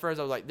 at first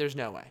I was like, there's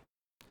no way.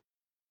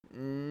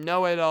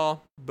 No way at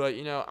all. But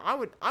I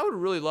would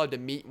really love to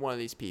meet one of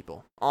these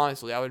people.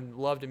 Honestly, I would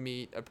love to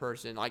meet a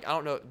person. Like, I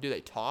don't know, do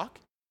they talk?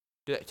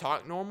 Do they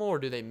talk normal, or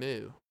do they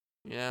moo?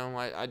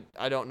 I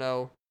don't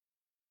know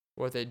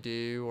what they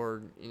do,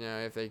 or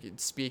if they could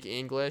speak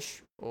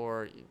English,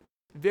 or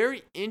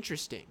very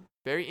interesting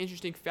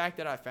fact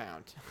that I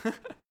found.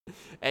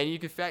 And you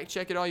can fact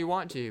check it all you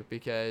want to,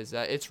 because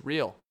it's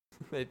real.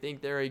 They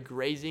think they're a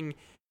grazing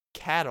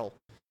cattle.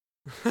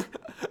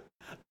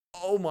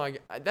 Oh my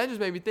God, that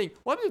just made me think,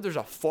 what if there's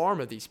a farm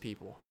of these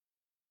people?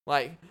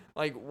 Like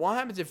what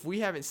happens if we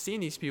haven't seen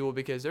these people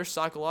because their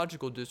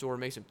psychological disorder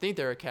makes them think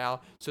they're a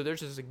cow? So there's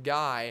just a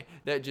guy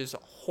that just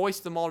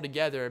hoists them all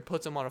together and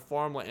puts them on a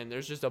farmland, and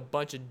there's just a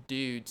bunch of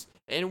dudes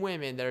and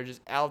women that are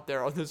just out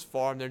there on this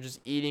farm. They're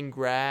just eating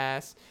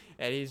grass,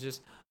 and he's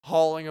just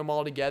hauling them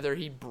all together.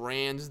 He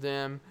brands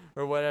them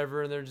or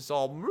whatever, and they're just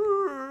all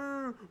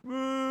moo,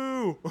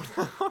 moo.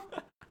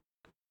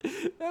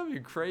 That'd be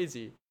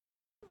crazy.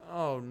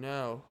 Oh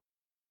no.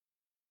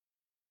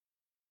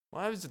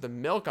 What happens if the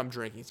milk I'm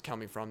drinking is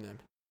coming from them?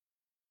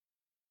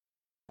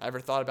 I ever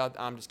thought about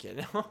I'm just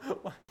kidding.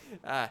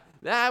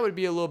 That would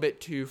be a little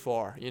bit too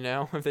far,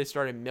 if they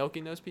started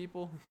milking those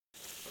people.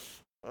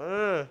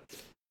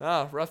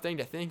 Rough thing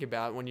to think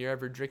about when you're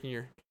ever drinking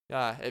your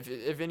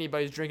if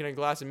anybody's drinking a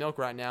glass of milk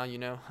right now,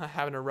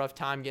 having a rough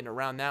time getting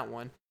around that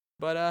one.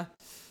 But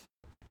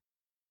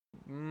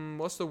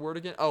what's the word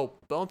again? Oh,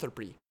 bone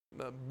therapy.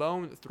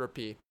 Bone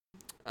therapy.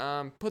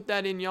 Put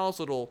that in y'all's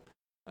little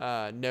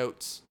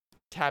notes.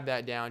 Tab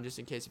that down just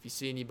in case if you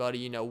see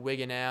anybody,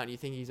 wigging out and you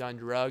think he's on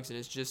drugs, and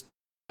it's just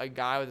a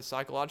guy with a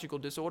psychological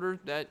disorder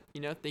that,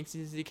 thinks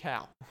he's a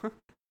cow.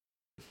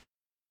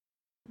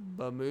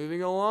 But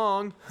moving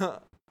along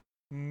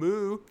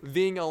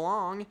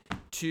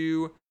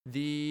to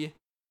the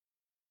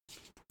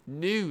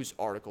news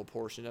article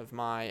portion of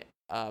my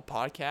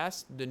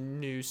podcast, the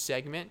news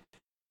segment.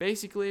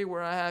 Basically,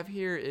 where I have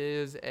here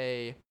is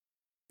it's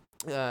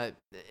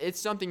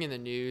something in the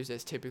news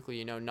that's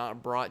typically,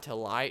 not brought to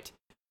light.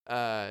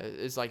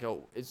 It's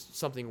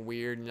something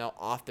weird,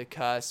 off the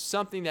cusp,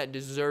 something that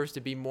deserves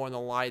to be more in the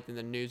light than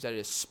the news that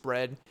is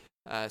spread.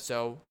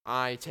 So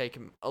I take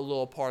a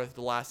little part of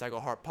the Last Cycle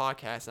Heart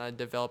podcast, and I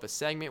develop a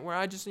segment where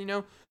I just,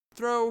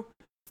 throw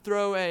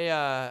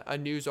a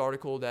news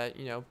article that,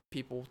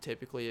 people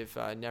typically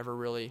have never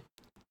really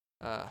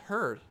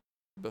heard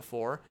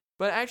before.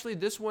 But actually,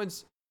 this one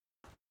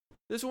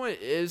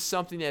is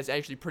something that's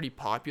actually pretty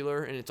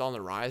popular, and it's on the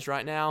rise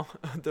right now.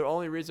 The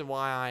only reason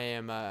why I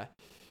am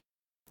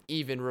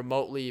even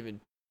remotely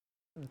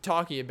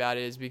talking about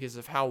it is because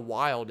of how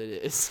wild it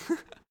is.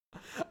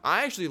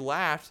 I actually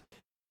laughed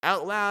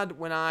out loud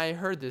when I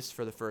heard this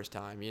for the first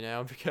time,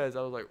 because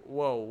I was like,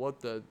 whoa,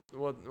 what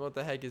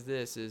the heck is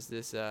this? Is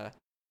this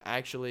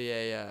actually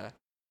a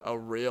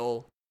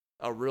real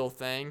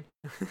thing?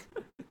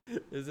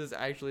 Is this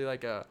actually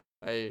like a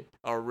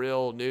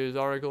real news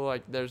article?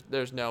 Like,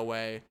 there's no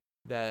way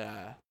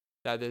that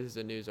this is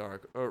a news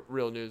article, or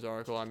real news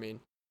article. I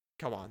mean,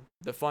 come on.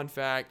 The fun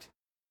fact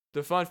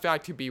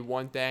could be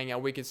one thing,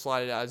 and we can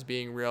slide it out as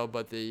being real,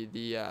 but the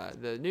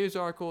news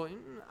article,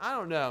 I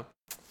don't know.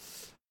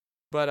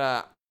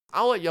 But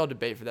I'll let y'all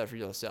debate for that for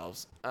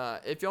yourselves.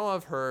 If y'all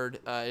have heard,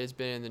 it's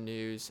been in the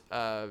news.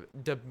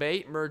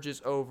 Debate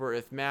merges over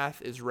if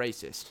math is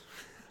racist.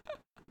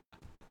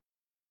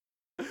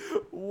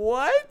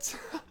 What?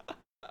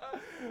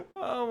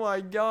 Oh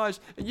my gosh.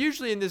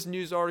 Usually in this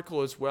news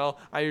article as well,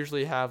 I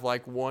usually have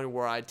like one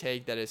where I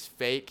take that is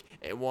fake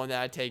and one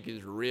that I take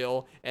is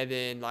real, and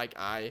then like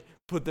I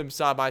put them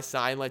side by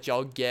side and let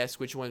y'all guess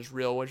which one's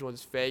real, which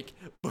one's fake.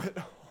 But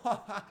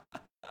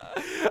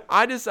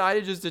I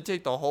decided just to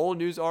take the whole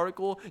news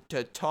article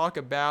to talk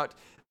about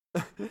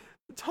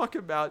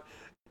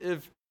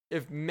if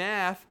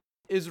math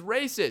is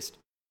racist.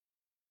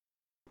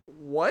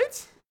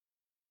 What?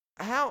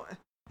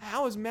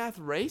 How is math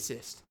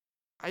racist?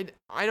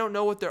 I don't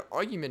know what their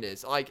argument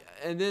is. Like,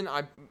 and then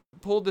I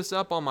pulled this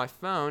up on my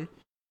phone,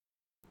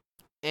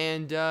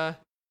 and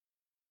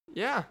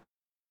yeah,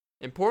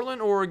 In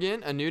Portland,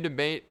 Oregon, a new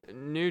debate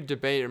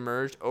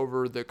emerged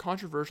over the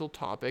controversial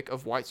topic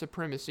of white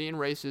supremacy and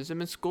racism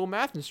in school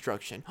math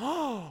instruction.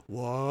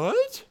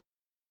 What?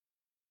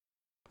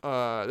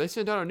 They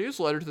sent out a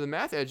newsletter to the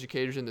math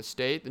educators in the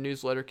state. The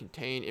newsletter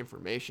contained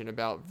information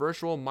about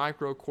virtual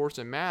micro course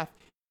in math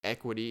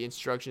equity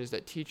instructions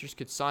that teachers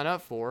could sign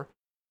up for.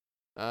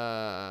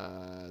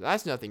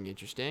 That's nothing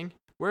interesting.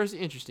 Where's the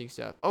interesting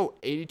stuff?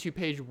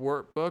 82-page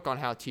workbook on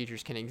how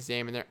teachers can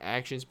examine their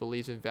actions,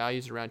 beliefs, and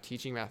values around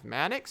teaching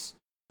mathematics.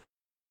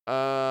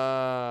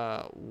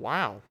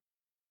 Wow.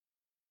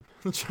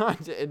 I'm trying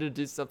to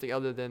introduce something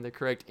other than the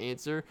correct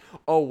answer.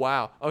 Oh,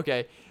 wow.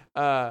 Okay.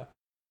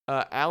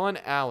 Alan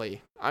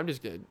Alley. I'm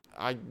just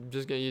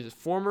gonna use this.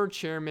 Former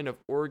chairman of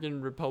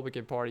Oregon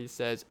Republican Party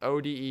says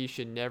ODE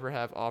should never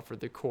have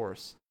offered the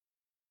course.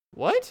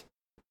 What?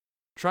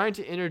 Trying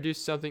to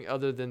introduce something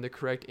other than the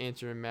correct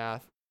answer in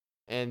math,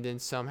 and then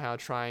somehow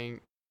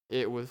trying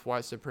it with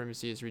white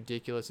supremacy is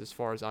ridiculous as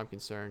far as I'm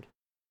concerned.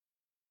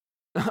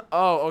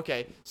 Oh,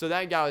 okay. So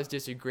that guy was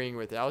disagreeing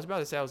with it. I was about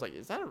to say, I was like,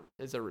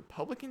 is a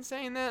Republican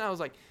saying that? I was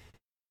like,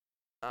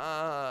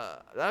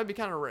 that would be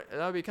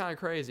kind of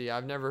crazy.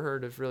 I've never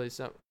heard of really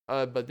some.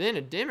 But then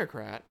a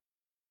Democrat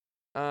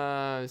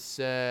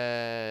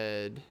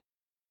said,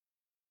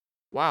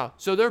 wow.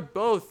 So they're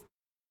both.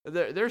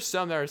 There's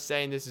some that are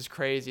saying this is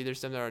crazy. There's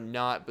some that are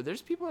not. But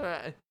there's people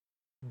that are,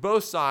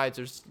 both sides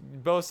are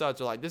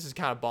like, this is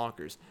kind of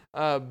bonkers.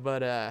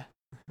 But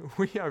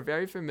we are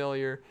very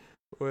familiar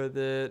with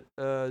it.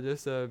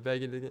 Just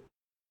begging to get.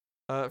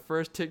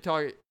 First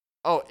TikTok.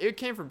 Oh, it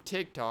came from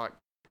TikTok.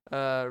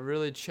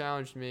 Really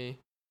challenged me.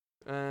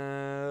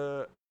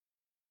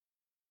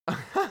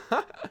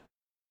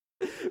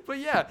 But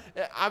yeah,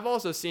 I've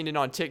also seen it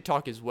on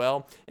TikTok as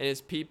well, and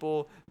it's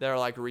people that are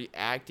like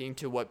reacting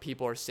to what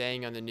people are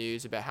saying on the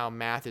news about how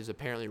math is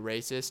apparently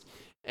racist,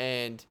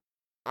 and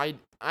I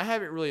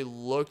haven't really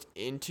looked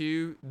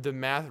into the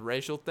math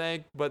racial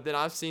thing, but then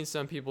I've seen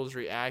some people's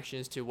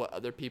reactions to what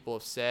other people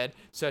have said,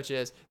 such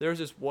as there was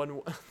this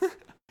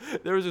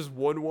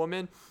one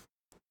woman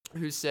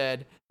who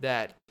said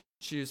that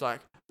she was like,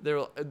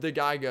 the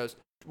guy goes,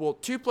 well,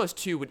 2 plus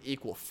 2 would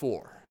equal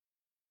 4.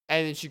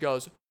 And then she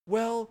goes,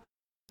 well,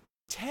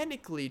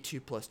 technically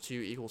 2 plus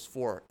 2 equals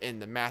 4 in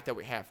the math that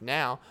we have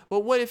now.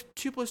 But what if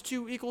 2 plus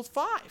 2 equals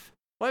 5?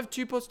 What if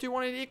 2 plus 2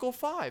 wanted to equal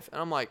 5?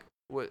 And I'm like,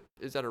 what,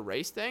 is that a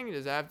race thing?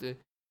 Does that have to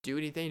do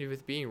anything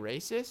with being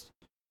racist?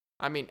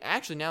 I mean,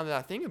 actually, now that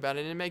I think about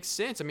it, it makes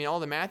sense. I mean, all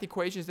the math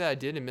equations that I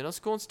did in middle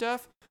school and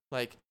stuff,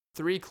 like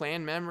three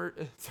clan members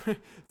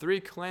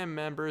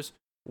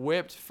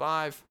whipped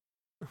five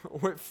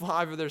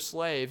of their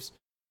slaves.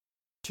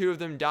 2 of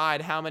them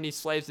died. How many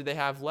slaves did they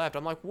have left?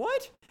 I'm like,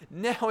 what?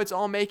 Now it's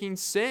all making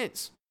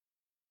sense.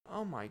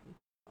 It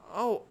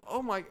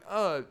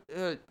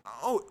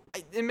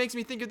makes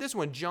me think of this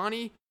one.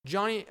 Johnny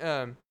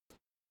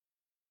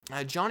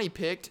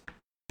picked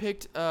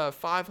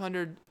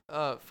 500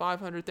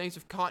 things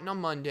of cotton on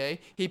Monday.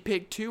 He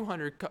picked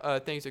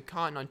 200 things of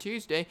cotton on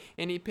Tuesday,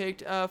 and he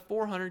picked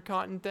 400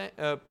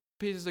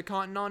 pieces of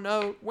cotton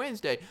on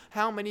Wednesday.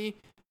 How many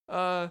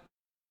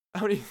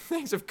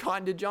things of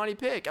cotton did Johnny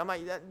pick? I'm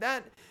like,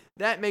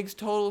 that makes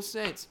total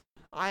sense.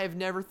 I have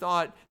never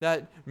thought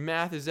that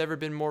math has ever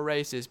been more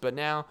racist, but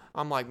now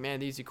I'm like, man,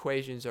 these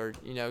equations are,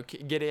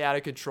 getting out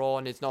of control,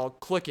 and it's all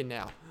clicking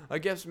now. I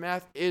guess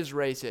math is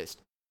racist.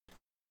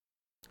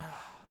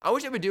 I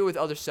wish they would do it with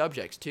other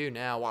subjects too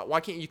now.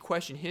 Why can't you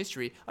question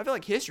history? I feel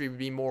like history would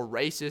be more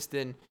racist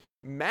than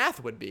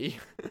math would be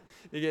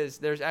because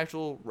there's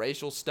actual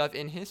racial stuff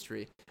in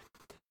history.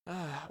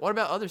 What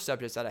about other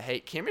subjects that I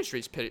hate?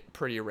 Chemistry's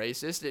pretty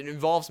racist. It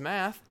involves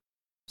math.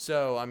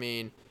 So, I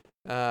mean,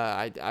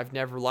 I've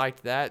never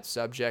liked that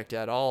subject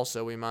at all,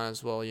 so we might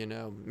as well,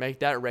 make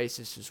that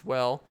racist as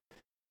well.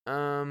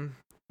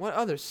 What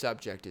other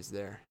subject is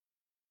there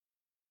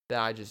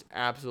that I just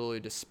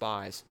absolutely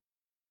despise?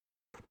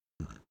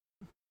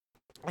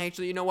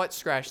 Actually, you know what?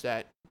 Scratch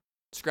that.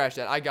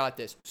 I got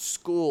this.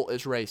 School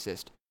is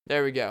racist.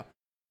 There we go.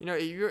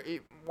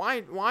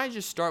 Why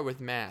just start with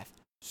math?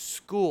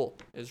 School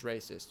is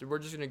racist. We're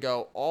just going to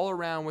go all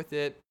around with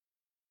it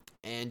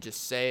and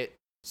just say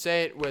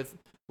it with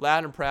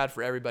loud and proud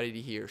for everybody to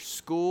hear.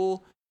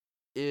 School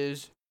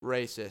is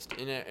racist.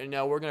 And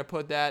now we're going to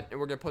put that, and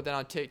we're going to put that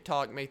on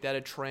TikTok, make that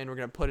a trend. We're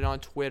going to put it on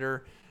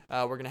Twitter.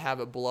 We're going to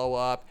have it blow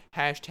up.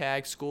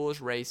 # school is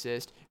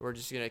racist. We're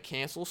just going to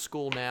cancel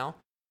school now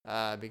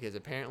because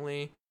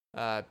apparently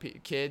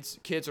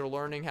kids are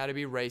learning how to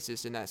be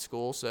racist in that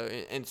school, so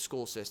in the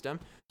school system.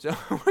 So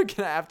we're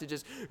gonna have to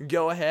just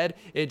go ahead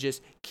and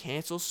just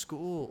cancel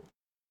school.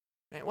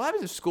 Man, what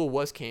happens if school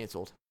was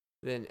canceled?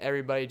 Then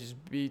everybody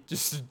just be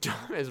just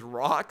dumb as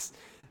rocks.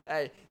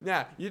 Hey,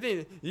 now you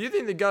think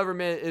the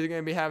government is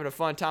gonna be having a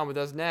fun time with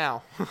us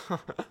now?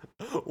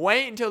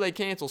 Wait until they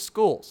cancel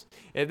schools.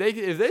 If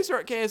they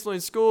start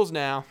canceling schools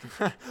now,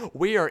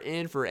 we are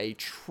in for a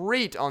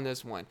treat on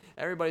this one.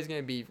 Everybody's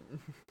gonna be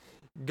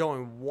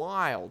going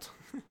wild.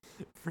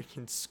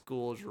 Freaking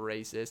school is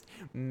racist.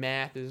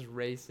 Math is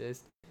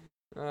racist.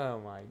 Oh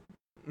my.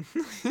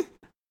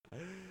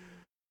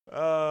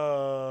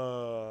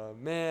 Oh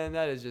man,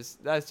 that's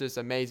just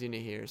amazing to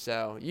hear.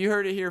 So you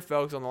heard it here,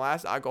 folks, on the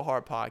last I Go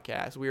Hard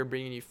podcast. We are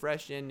bringing you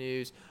fresh in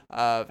news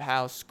of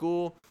how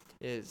school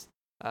is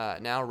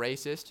now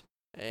racist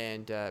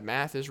and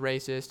math is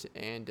racist,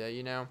 and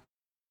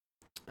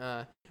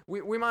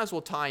we might as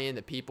well tie in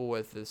the people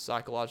with the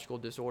psychological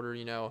disorder,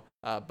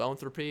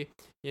 boanthropy.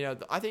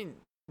 I think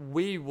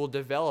we will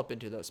develop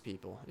into those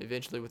people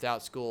eventually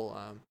without school.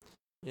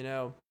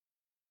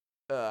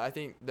 I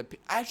think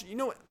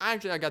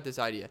I got this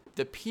idea.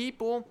 The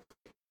people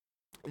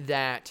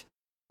that,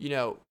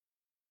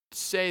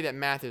 say that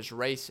math is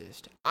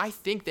racist, I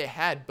think they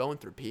had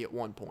boanthropy at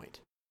one point.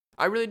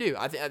 I really do.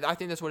 I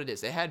think that's what it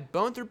is. They had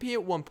boanthropy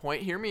at one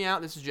point. Hear me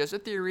out. This is just a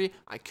theory.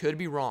 I could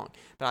be wrong.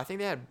 But I think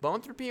they had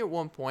boanthropy at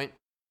one point,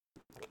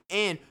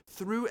 and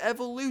through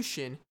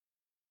evolution,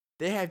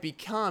 they have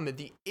become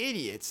the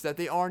idiots that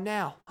they are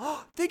now.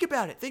 Think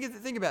about it.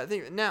 Think about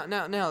it.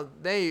 Now,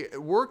 they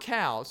were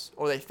cows,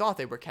 or they thought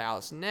they were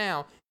cows.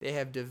 Now, they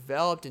have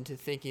developed into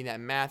thinking that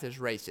math is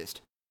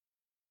racist.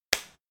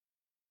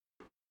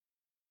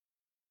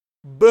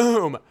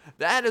 Boom!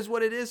 That is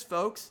what it is,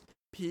 folks.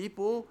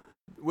 People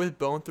with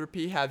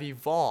boanthropy have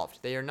evolved.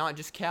 They are not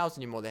just cows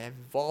anymore. They have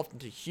evolved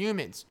into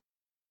humans.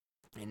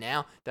 And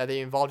now that they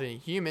evolved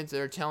into humans,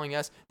 they're telling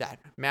us that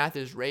math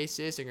is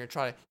racist. They're going to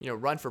try to,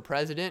 run for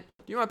president.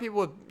 Do you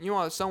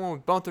want someone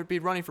with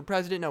boanthropy running for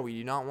president? No, we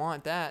do not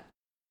want that.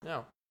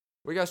 No.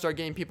 We got to start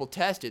getting people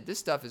tested. This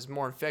stuff is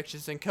more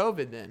infectious than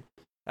COVID then.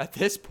 At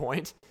this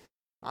point,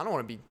 I don't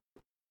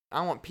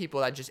want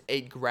people that just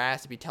ate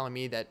grass to be telling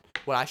me that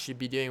what I should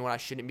be doing, what I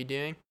shouldn't be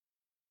doing.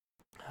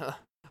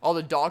 All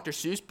the Dr.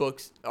 Seuss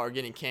books are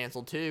getting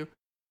canceled too.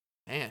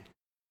 Man.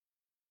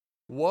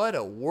 What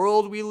a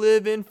world we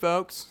live in,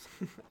 folks.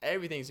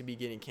 Everything's going to be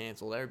getting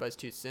canceled. Everybody's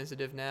too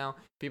sensitive now.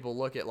 People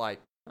look at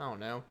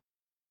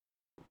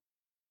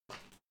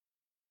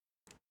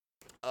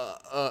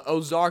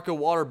Ozarka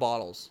water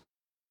bottles.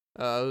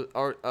 Are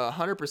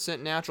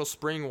 100% natural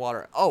spring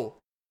water. Oh,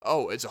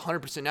 it's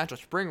 100% natural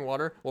spring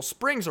water. Well,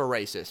 springs are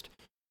racist.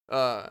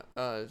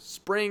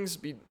 Springs,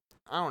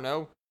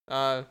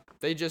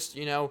 they just,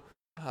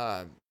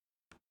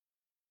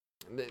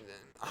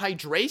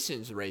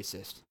 hydration's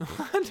racist.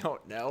 I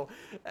don't know.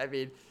 I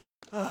mean,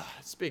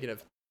 speaking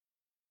of,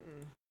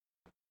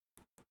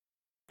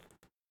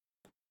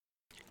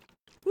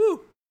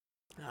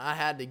 I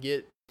had to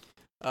get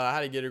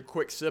a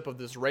quick sip of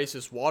this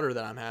racist water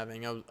that I'm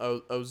having,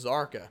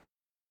 Ozarka.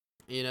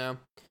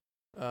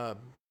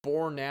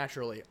 Born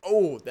naturally.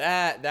 Oh,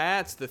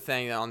 that's the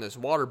thing on this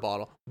water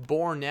bottle.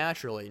 Born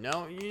naturally.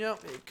 No,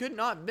 it could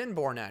not have been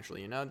born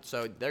naturally,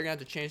 So they're going to have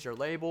to change their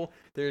label.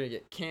 They're going to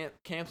get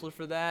canceled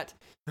for that.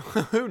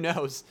 Who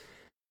knows?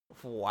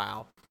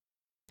 Wow.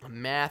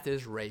 Math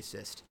is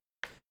racist.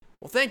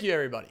 Well, thank you,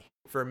 everybody,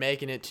 for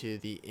making it to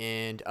the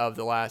end of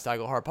the last I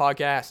Go Hard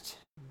podcast.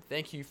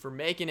 Thank you for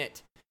making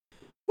it.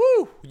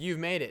 Woo! You've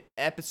made it.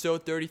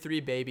 Episode 33,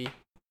 baby.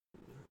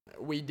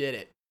 We did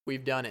it.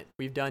 We've done it.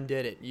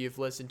 Did it. You've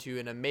listened to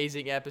an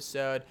amazing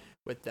episode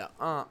with the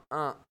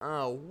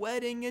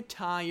wedding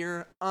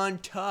attire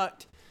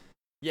untucked.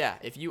 Yeah,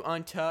 if you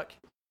untuck,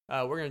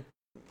 we're going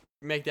to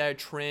make that a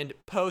trend.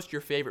 Post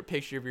your favorite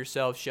picture of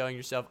yourself showing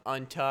yourself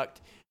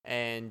untucked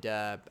and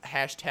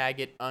hashtag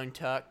it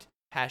untucked.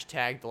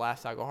 Hashtag the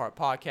Last I Go Hard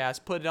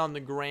podcast. Put it on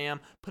the gram.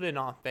 Put it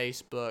on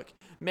Facebook.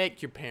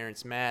 Make your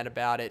parents mad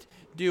about it.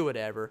 Do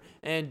whatever.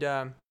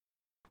 And,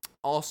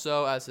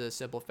 also, as a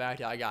simple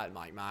fact, I got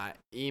my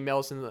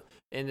emails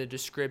in the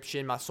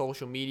description. My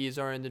social medias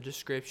are in the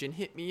description.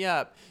 Hit me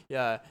up.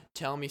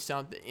 Tell me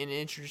something, an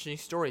interesting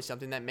story,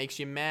 something that makes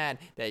you mad,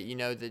 that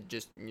that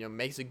just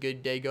makes a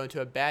good day go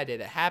into a bad day,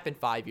 that happened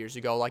 5 years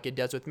ago, like it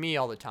does with me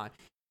all the time.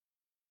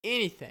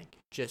 Anything,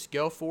 just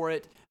go for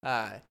it.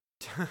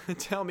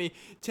 Tell me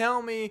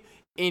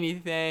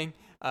anything.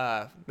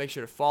 Make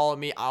sure to follow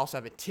me. I also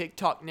have a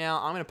TikTok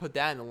now. I'm gonna put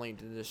that in the link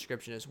to the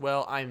description as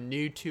well. I'm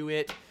new to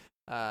it.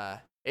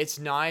 It's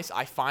nice.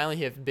 I finally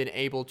have been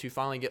able to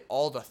get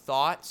all the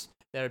thoughts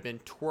that have been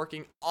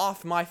twerking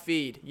off my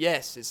feed.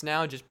 Yes, it's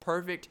now just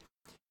perfect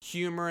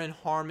humor and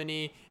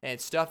harmony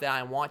and stuff that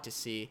I want to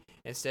see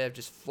instead of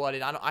just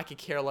flooded. I could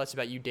care less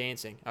about you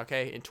dancing,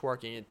 okay, and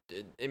twerking.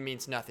 It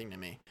means nothing to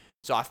me.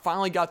 So I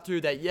finally got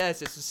through that.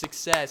 Yes, it's a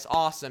success.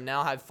 Awesome.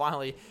 Now I've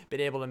finally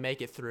been able to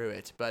make it through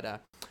it.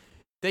 But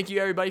thank you,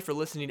 everybody, for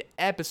listening to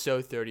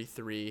episode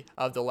 33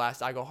 of the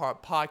Last I Go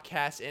Hard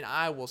podcast, and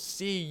I will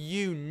see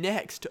you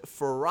next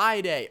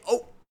Friday.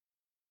 Oh,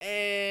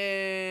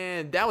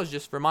 and that was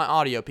just for my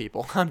audio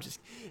people.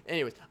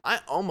 Anyways,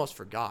 I almost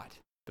forgot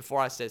before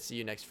I said see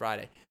you next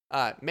Friday.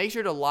 Make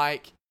sure to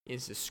like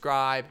and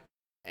subscribe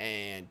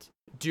and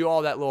do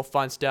all that little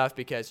fun stuff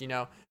because,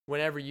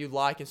 whenever you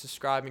like and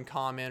subscribe and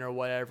comment or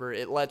whatever,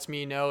 it lets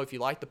me know if you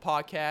like the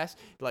podcast.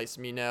 It lets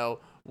me know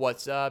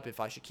what's up, if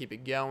I should keep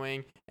it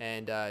going,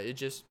 and it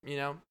just,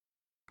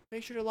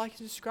 make sure to like and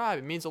subscribe.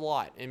 It means a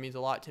lot. It means a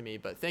lot to me.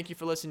 But thank you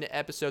for listening to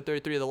episode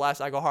 33 of the Last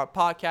I Go Hard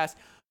podcast.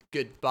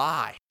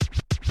 Goodbye.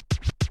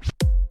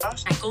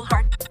 Ankle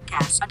Heart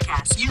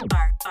Podcast. You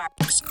are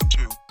listening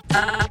to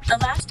the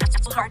last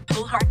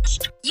Ankle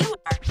Heart. You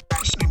are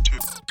listening to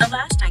the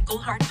last Ankle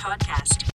Heart Podcast.